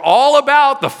Corinthians were all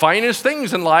about the finest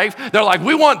things in life. They're like,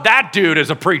 we want that dude as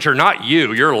a preacher, not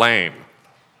you. You're lame.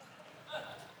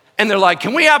 And they're like,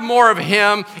 can we have more of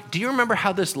him? Do you remember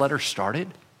how this letter started?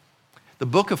 The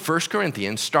book of 1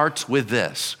 Corinthians starts with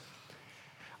this.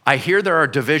 I hear there are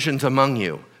divisions among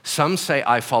you. Some say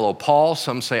I follow Paul,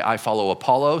 some say I follow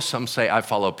Apollos, some say I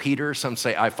follow Peter, some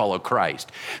say I follow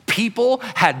Christ. People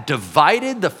had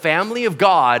divided the family of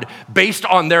God based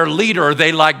on their leader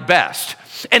they liked best.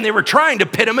 And they were trying to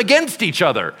pit them against each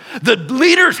other. The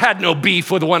leaders had no beef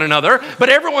with one another, but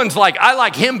everyone's like, I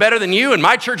like him better than you, and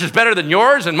my church is better than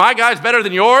yours, and my guy's better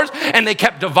than yours. And they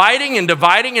kept dividing and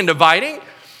dividing and dividing.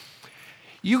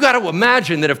 You got to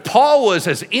imagine that if Paul was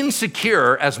as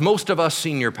insecure as most of us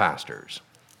senior pastors,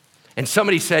 and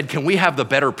somebody said, can we have the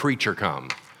better preacher come?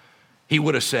 He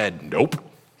would have said, nope.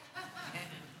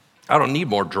 I don't need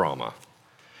more drama.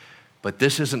 But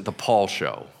this isn't the Paul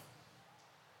show.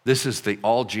 This is the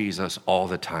all Jesus, all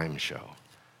the time show.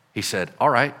 He said, all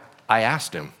right, I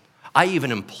asked him. I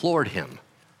even implored him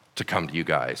to come to you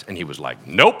guys. And he was like,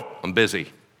 nope, I'm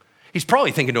busy. He's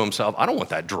probably thinking to himself, I don't want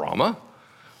that drama,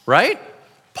 right?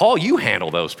 Paul, you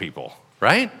handle those people,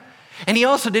 right? And he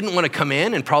also didn't want to come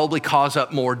in and probably cause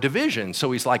up more division.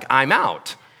 So he's like, I'm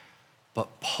out.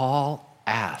 But Paul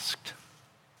asked.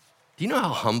 Do you know how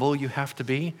humble you have to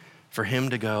be for him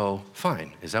to go,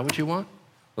 fine, is that what you want?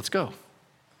 Let's go.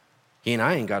 He and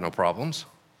I ain't got no problems.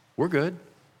 We're good.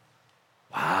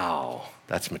 Wow,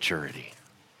 that's maturity,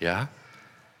 yeah?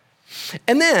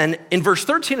 And then in verse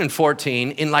 13 and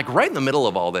 14, right in the middle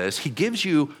of all this, he gives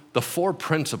you the 4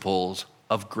 principles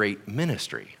of great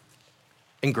ministry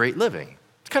and great living.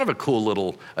 It's kind of a cool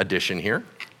little addition here.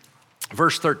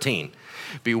 Verse 13,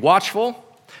 be watchful,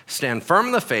 stand firm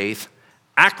in the faith,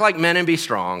 act like men and be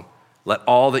strong, let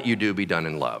all that you do be done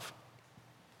in love.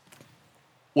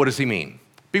 What does he mean?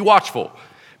 Be watchful.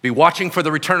 Be watching for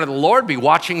the return of the Lord. Be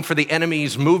watching for the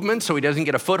enemy's movement so he doesn't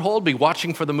get a foothold. Be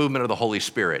watching for the movement of the Holy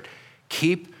Spirit.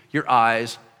 Keep your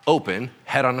eyes open,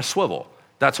 head on a swivel.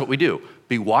 That's what we do.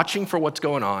 Be watching for what's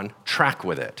going on, track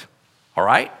with it, all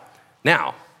right?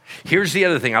 Now, here's the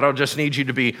other thing. I don't just need you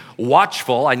to be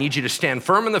watchful. I need you to stand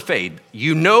firm in the faith.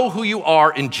 You know who you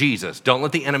are in Jesus. Don't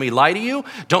let the enemy lie to you.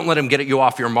 Don't let him get you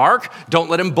off your mark. Don't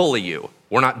let him bully you.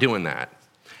 We're not doing that.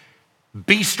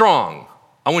 Be strong.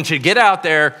 I want you to get out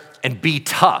there and be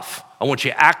tough. I want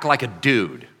you to act like a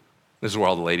dude. This is where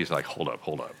all the ladies are like, hold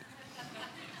up.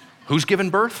 Who's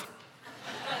giving birth?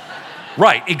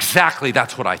 Right, exactly,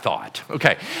 that's what I thought.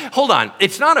 Okay, hold on,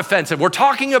 it's not offensive. We're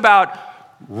talking about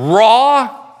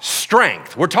raw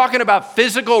strength. We're talking about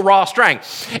physical raw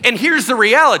strength. And here's the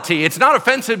reality. It's not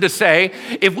offensive to say,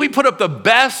 if we put up the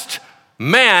best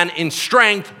man in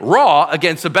strength raw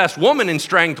against the best woman in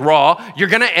strength raw, you're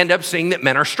gonna end up seeing that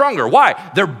men are stronger.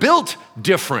 Why? They're built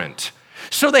different.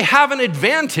 So they have an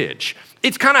advantage.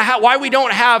 It's kind of why we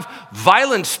don't have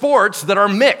violent sports that are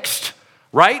mixed,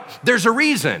 right? There's a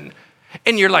reason.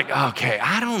 And you're like, okay,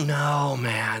 I don't know,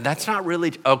 man. That's not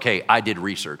really, okay, I did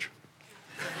research.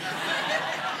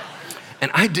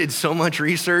 And I did so much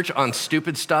research on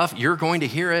stupid stuff, you're going to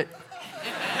hear it.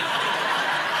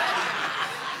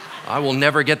 I will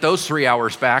never get those 3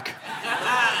 hours back.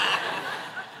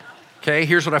 Okay,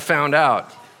 here's what I found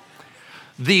out.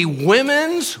 The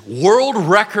women's world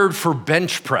record for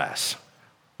bench press,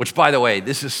 which, by the way,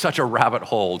 this is such a rabbit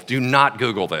hole. Do not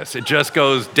Google this. It just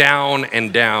goes down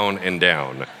and down and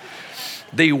down.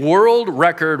 The world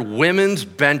record women's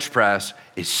bench press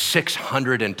is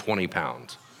 620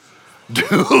 pounds.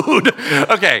 Dude,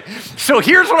 okay, so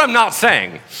here's what I'm not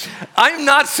saying. I'm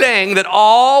not saying that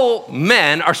all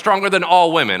men are stronger than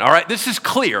all women, all right? This is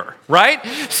clear, right?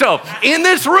 So in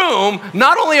this room,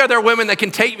 not only are there women that can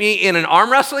take me in an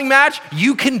arm wrestling match,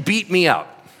 you can beat me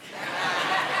up.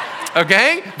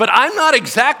 Okay? But I'm not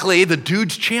exactly the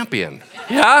dude's champion,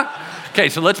 yeah? Okay,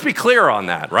 so let's be clear on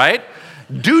that, right?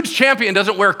 Dude's champion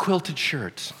doesn't wear quilted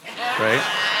shirts, right?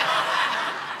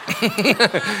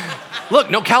 Look,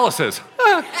 no calluses.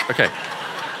 Okay.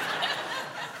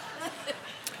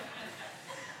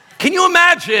 Can you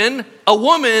imagine a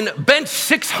woman bench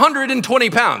 620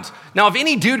 pounds? Now, if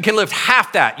any dude can lift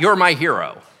half that, you're my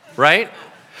hero, right?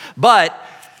 But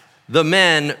The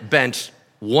men benched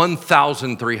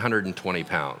 1,320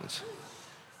 pounds.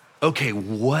 Okay,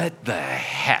 what the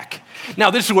heck? Now,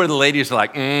 this is where the ladies are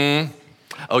like,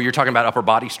 oh, you're talking about upper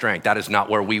body strength. That is not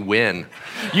where we win.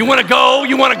 You wanna go?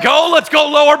 Let's go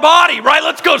lower body, right?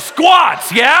 Let's go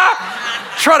squats, yeah?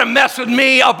 Try to mess with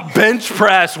me, up bench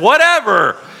press,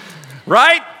 whatever,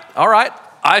 right? All right,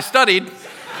 I studied.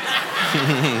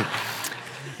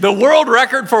 The world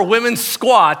record for women's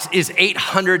squats is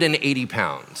 880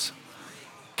 pounds.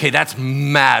 Okay, that's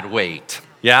mad weight,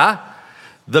 yeah?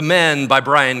 The men by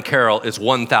Brian Carroll is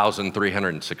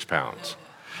 1,306 pounds.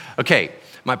 Okay,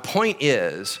 my point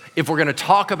is, if we're gonna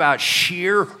talk about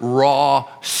sheer raw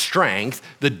strength,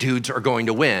 the dudes are going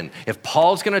to win. If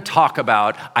Paul's gonna talk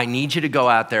about, I need you to go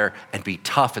out there and be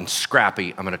tough and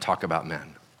scrappy, I'm gonna talk about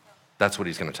men. That's what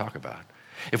he's gonna talk about.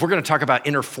 If we're gonna talk about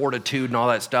inner fortitude and all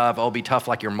that stuff, oh, be tough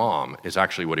like your mom, is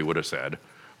actually what he would have said,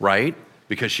 right?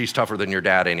 Because she's tougher than your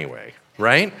dad anyway,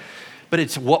 right? But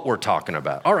it's what we're talking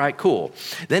about. All right, cool.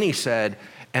 Then he said,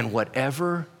 and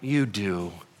whatever you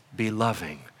do, be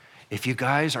loving. If you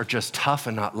guys are just tough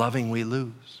and not loving, we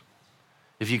lose.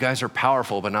 If you guys are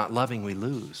powerful but not loving, we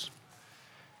lose.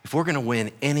 If we're gonna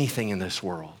win anything in this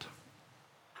world,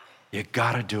 you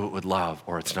gotta do it with love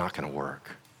or it's not gonna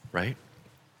work, right?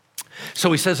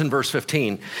 So he says in verse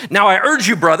 15, now I urge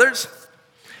you, brothers,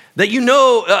 that you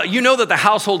know that the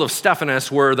household of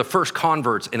Stephanas were the first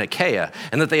converts in Achaia,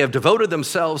 and that they have devoted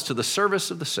themselves to the service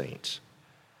of the saints.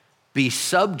 Be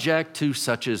subject to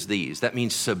such as these. That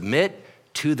means submit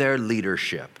to their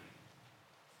leadership,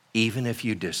 even if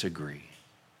you disagree.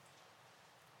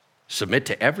 Submit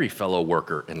to every fellow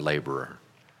worker and laborer.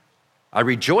 I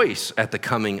rejoice at the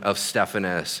coming of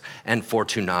Stephanas and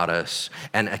Fortunatus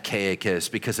and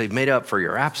Achaicus, because they've made up for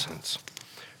your absence.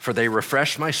 For they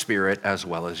refresh my spirit as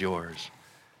well as yours.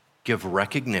 Give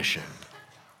recognition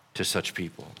to such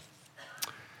people.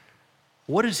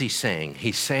 What is he saying?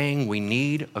 He's saying we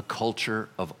need a culture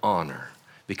of honor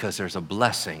because there's a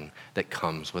blessing that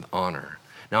comes with honor.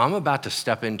 Now, I'm about to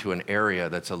step into an area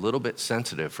that's a little bit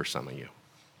sensitive for some of you.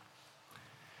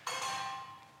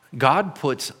 God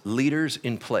puts leaders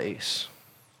in place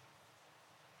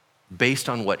based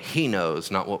on what he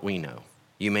knows, not what we know.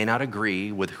 You may not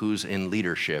agree with who's in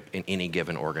leadership in any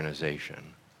given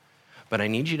organization, but I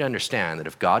need you to understand that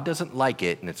if God doesn't like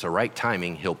it and it's the right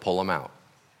timing, he'll pull them out,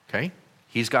 okay?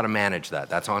 He's got to manage that.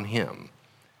 That's on him.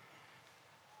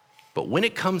 But when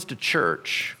it comes to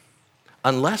church,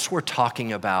 unless we're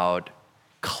talking about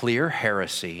clear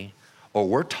heresy or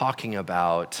we're talking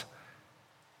about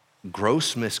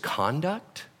gross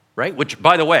misconduct, right? Which,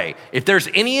 by the way, if there's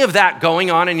any of that going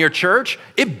on in your church,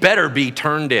 it better be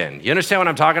turned in. You understand what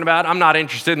I'm talking about? I'm not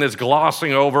interested in this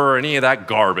glossing over or any of that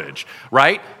garbage,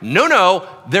 right? No,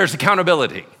 there's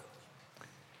accountability.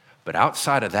 But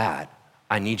outside of that,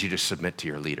 I need you to submit to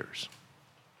your leaders.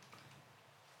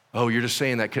 Oh, you're just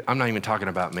saying that? I'm not even talking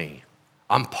about me.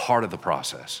 I'm part of the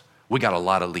process. We got a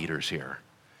lot of leaders here.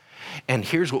 And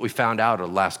here's what we found out over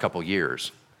the last couple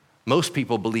years. Most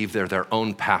people believe they're their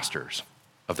own pastors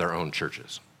of their own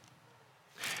churches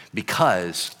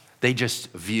because they just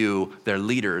view their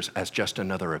leaders as just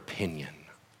another opinion.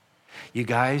 You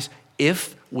guys,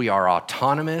 if we are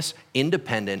autonomous,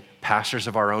 independent pastors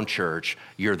of our own church,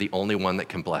 you're the only one that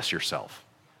can bless yourself.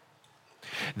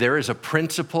 There is a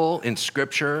principle in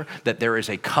Scripture that there is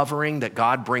a covering that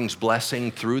God brings blessing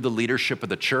through the leadership of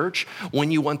the church.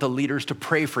 When you want the leaders to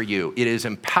pray for you, it is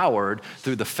empowered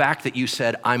through the fact that you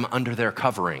said, I'm under their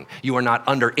covering. You are not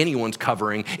under anyone's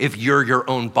covering if you're your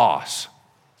own boss.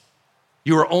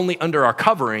 You are only under our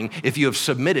covering if you have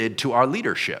submitted to our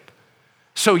leadership.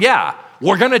 So yeah,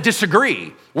 we're gonna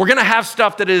disagree. We're gonna have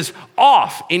stuff that is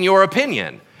off in your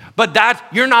opinion, but that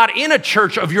you're not in a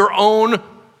church of your own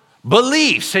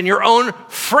beliefs and your own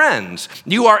friends.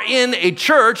 You are in a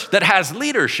church that has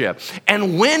leadership.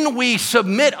 And when we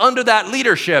submit under that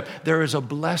leadership, there is a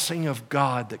blessing of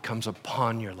God that comes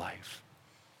upon your life.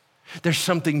 There's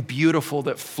something beautiful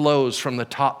that flows from the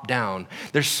top down.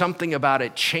 There's something about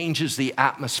it changes the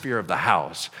atmosphere of the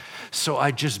house. So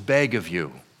I just beg of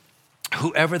you,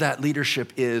 whoever that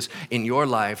leadership is in your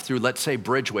life through, let's say,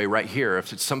 Bridgeway right here,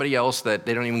 if it's somebody else that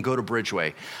they don't even go to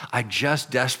Bridgeway, I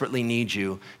just desperately need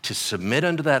you to submit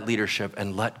under that leadership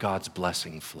and let God's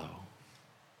blessing flow.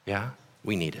 Yeah,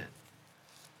 we need it.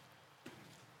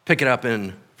 Pick it up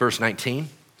in verse 19.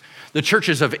 The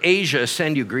churches of Asia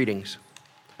send you greetings.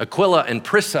 Aquila and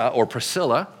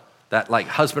Priscilla, that like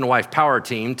husband-wife power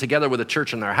team, together with a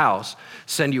church in their house,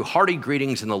 send you hearty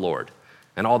greetings in the Lord.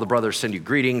 And all the brothers send you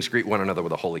greetings, greet one another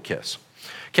with a holy kiss.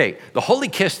 Okay, the holy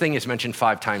kiss thing is mentioned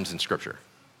 5 times in Scripture.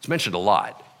 It's mentioned a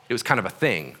lot. It was kind of a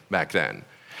thing back then.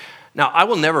 Now, I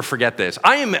will never forget this.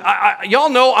 Y'all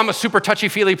know I'm a super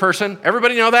touchy-feely person.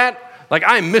 Everybody know that? Like,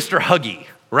 I'm Mr. Huggy,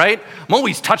 right? I'm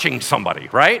always touching somebody,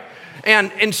 right?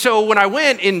 And so when I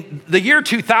went in the year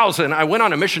 2000, I went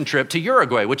on a mission trip to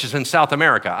Uruguay, which is in South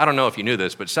America. I don't know if you knew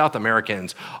this, but South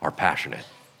Americans are passionate.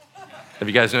 Have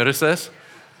you guys noticed this?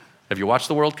 Have you watched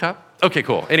the World Cup? Okay,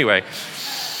 cool. Anyway,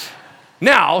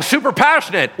 now, super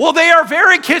passionate. Well, they are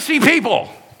very kissy people,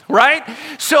 right?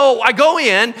 So I go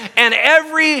in, and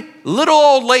every little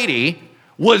old lady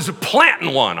was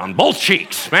planting one on both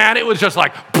cheeks. Man, it was just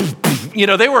like, you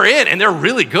know, they were in, and they're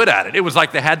really good at it. It was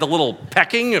like they had the little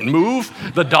pecking and move,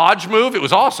 the dodge move. It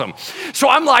was awesome. So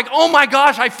I'm like, oh my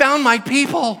gosh, I found my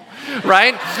people,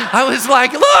 right? I was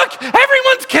like, look,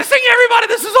 everyone's kissing everybody.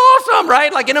 This is awesome,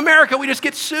 right? Like in America, we just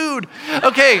get sued.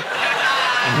 Okay.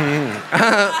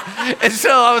 And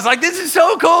so I was like, this is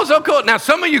so cool, so cool. Now,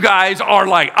 some of you guys are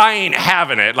like, I ain't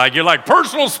having it. Like, you're like,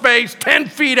 personal space, 10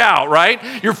 feet out,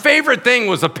 right? Your favorite thing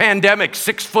was a pandemic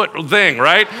 6-foot thing,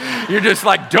 right? You're just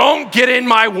like, don't get in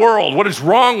my world. What is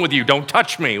wrong with you? Don't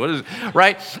touch me.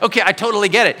 Right? Okay, I totally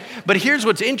get it. But here's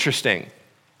what's interesting.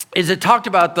 Is it talked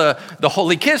about the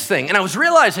holy kiss thing. And I was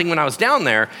realizing when I was down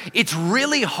there, it's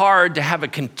really hard to have a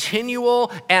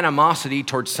continual animosity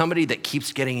towards somebody that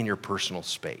keeps getting in your personal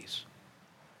space.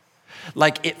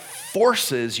 Like, it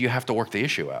forces you have to work the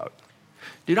issue out.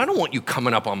 Dude, I don't want you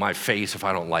coming up on my face if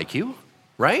I don't like you,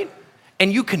 right?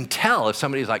 And you can tell if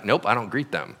somebody's like, nope, I don't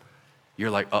greet them.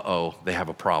 You're like, uh-oh, they have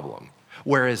a problem.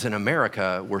 Whereas in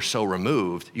America, we're so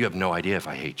removed, you have no idea if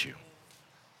I hate you,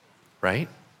 right?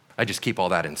 I just keep all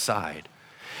that inside.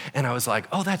 And I was like,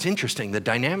 oh, that's interesting. The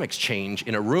dynamics change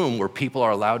in a room where people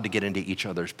are allowed to get into each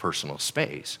other's personal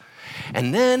space.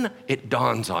 And then it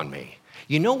dawns on me.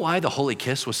 You know why the holy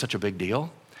kiss was such a big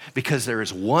deal? Because there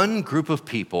is one group of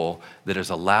people that is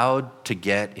allowed to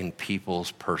get in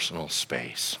people's personal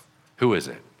space. Who is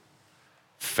it?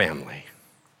 Family.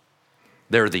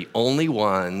 They're the only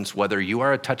ones, whether you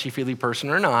are a touchy-feely person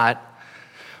or not.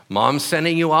 Mom's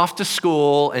sending you off to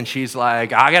school, and she's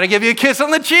like, I gotta give you a kiss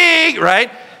on the cheek, right?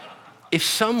 If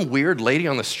some weird lady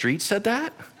on the street said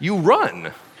that, you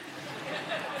run.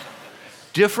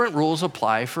 Different rules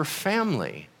apply for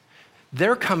family.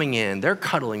 They're coming in, they're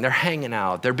cuddling, they're hanging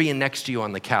out, they're being next to you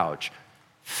on the couch.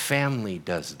 Family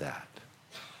does that.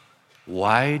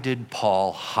 Why did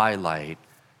Paul highlight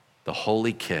the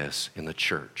holy kiss in the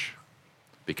church?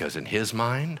 Because in his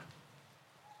mind,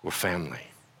 we're family.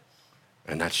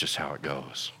 And that's just how it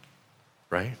goes,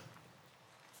 right?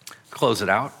 Close it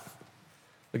out.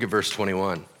 Look at verse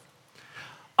 21.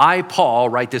 I, Paul,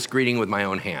 write this greeting with my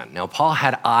own hand. Now, Paul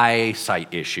had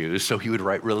eyesight issues, so he would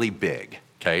write really big,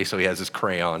 okay? So he has his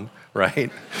crayon,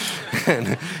 right?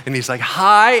 and he's like,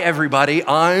 hi, everybody,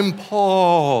 I'm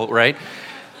Paul, right?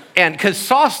 And because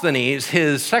Sosthenes,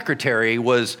 his secretary,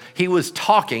 was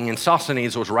talking, and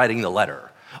Sosthenes was writing the letter.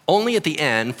 Only at the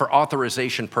end for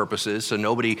authorization purposes, so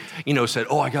nobody, said,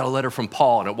 oh, I got a letter from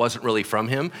Paul, and it wasn't really from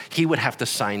him. He would have to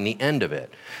sign the end of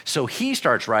it. So he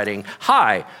starts writing,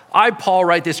 hi, I, Paul,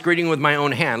 write this greeting with my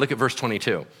own hand. Look at verse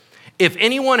 22. If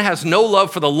anyone has no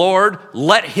love for the Lord,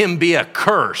 let him be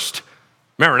accursed.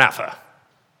 Maranatha,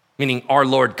 meaning our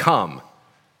Lord come.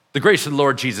 The grace of the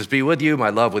Lord Jesus be with you, my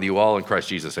love with you all in Christ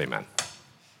Jesus, amen.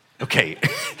 Okay,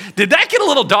 did that get a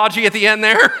little dodgy at the end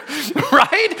there,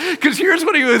 right? Because here's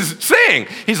what he was saying.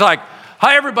 He's like,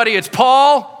 hi, everybody, it's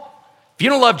Paul. If you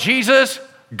don't love Jesus,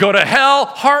 go to hell,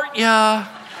 heart ya.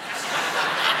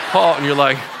 Paul, and you're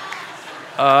like,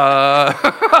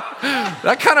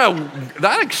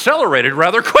 that accelerated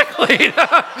rather quickly.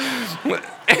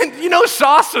 And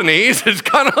Sosthenes is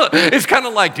kind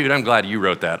of like, dude, I'm glad you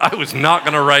wrote that. I was not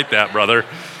going to write that, brother.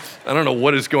 I don't know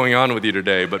what is going on with you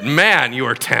today, but man, you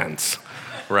are tense,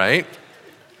 right?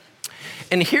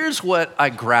 And here's what I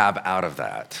grab out of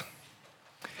that.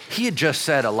 He had just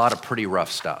said a lot of pretty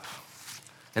rough stuff.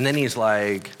 And then he's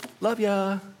like, love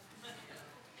ya.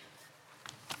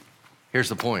 Here's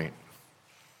the point.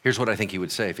 Here's what I think he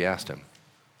would say if you asked him.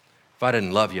 If I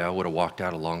didn't love you, I would have walked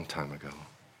out a long time ago.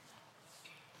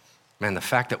 Man, the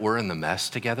fact that we're in the mess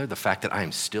together, the fact that I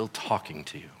am still talking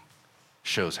to you,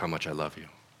 shows how much I love you.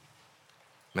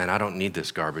 Man, I don't need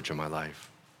this garbage in my life.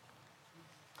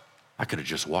 I could have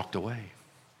just walked away.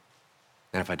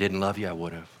 And if I didn't love you, I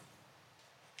would have.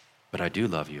 But I do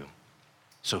love you.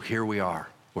 So here we are.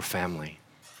 We're family.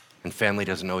 And family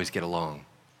doesn't always get along.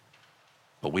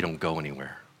 But we don't go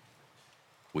anywhere.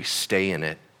 We stay in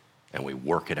it and we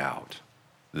work it out.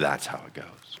 That's how it goes.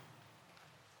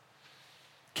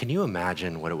 Can you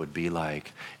imagine what it would be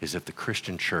like as if the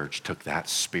Christian church took that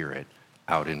spirit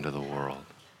out into the world?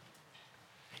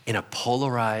 in a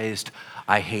polarized,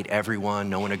 I hate everyone,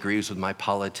 no one agrees with my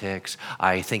politics,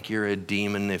 I think you're a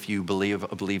demon if you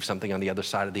believe something on the other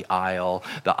side of the aisle,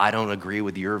 I don't agree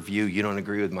with your view, you don't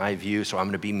agree with my view, so I'm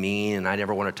gonna be mean and I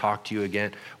never wanna talk to you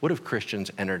again. What if Christians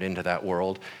entered into that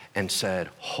world and said,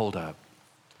 hold up,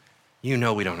 you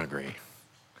know we don't agree.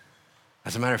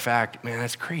 As a matter of fact, man,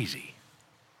 that's crazy.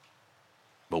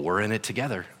 But we're in it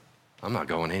together. I'm not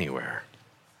going anywhere.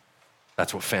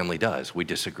 That's what family does. We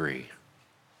disagree.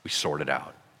 We sort it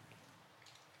out.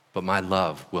 But my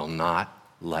love will not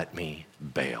let me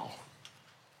bail.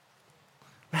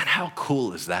 Man, how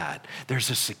cool is that?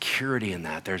 There's a security in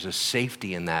that. There's a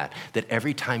safety in that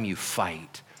every time you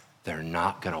fight, they're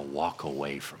not gonna walk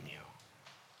away from you.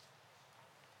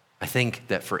 I think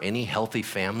that for any healthy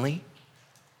family,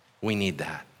 we need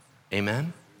that.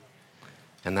 Amen?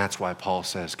 And that's why Paul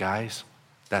says, guys,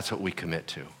 that's what we commit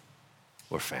to.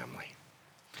 We're family.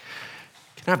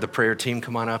 Can I have the prayer team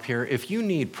come on up here? If you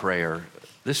need prayer,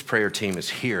 this prayer team is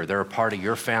here. They're a part of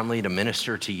your family to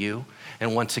minister to you.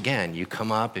 And once again, you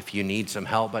come up if you need some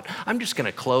help. But I'm just going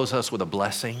to close us with a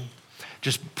blessing.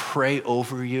 Just pray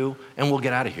over you, and we'll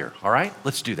get out of here, all right?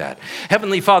 Let's do that.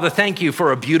 Heavenly Father, thank you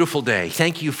for a beautiful day.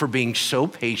 Thank you for being so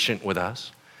patient with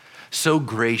us, so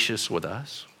gracious with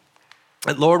us.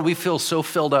 And Lord, we feel so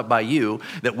filled up by you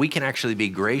that we can actually be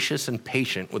gracious and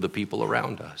patient with the people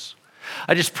around us.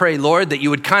 I just pray, Lord, that you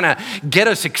would kind of get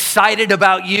us excited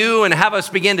about you and have us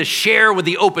begin to share with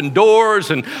the open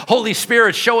doors, and Holy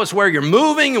Spirit, show us where you're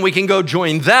moving and we can go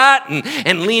join that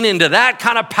and lean into that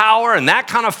kind of power and that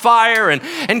kind of fire.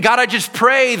 And God, I just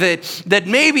pray that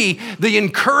maybe the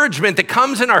encouragement that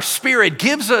comes in our spirit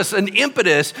gives us an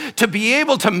impetus to be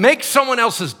able to make someone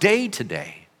else's day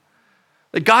today.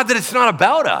 That God, that it's not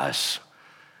about us.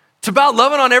 It's about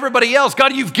loving on everybody else.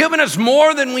 God, you've given us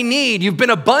more than we need. You've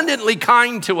been abundantly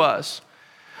kind to us.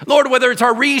 Lord, whether it's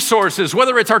our resources,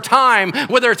 whether it's our time,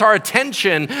 whether it's our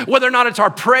attention, whether or not it's our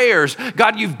prayers,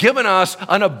 God, you've given us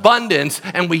an abundance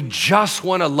and we just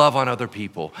want to love on other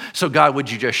people. So God, would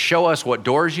you just show us what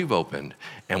doors you've opened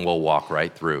and we'll walk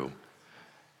right through.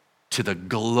 To the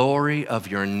glory of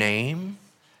your name,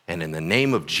 and in the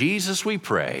name of Jesus we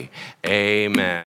pray, amen.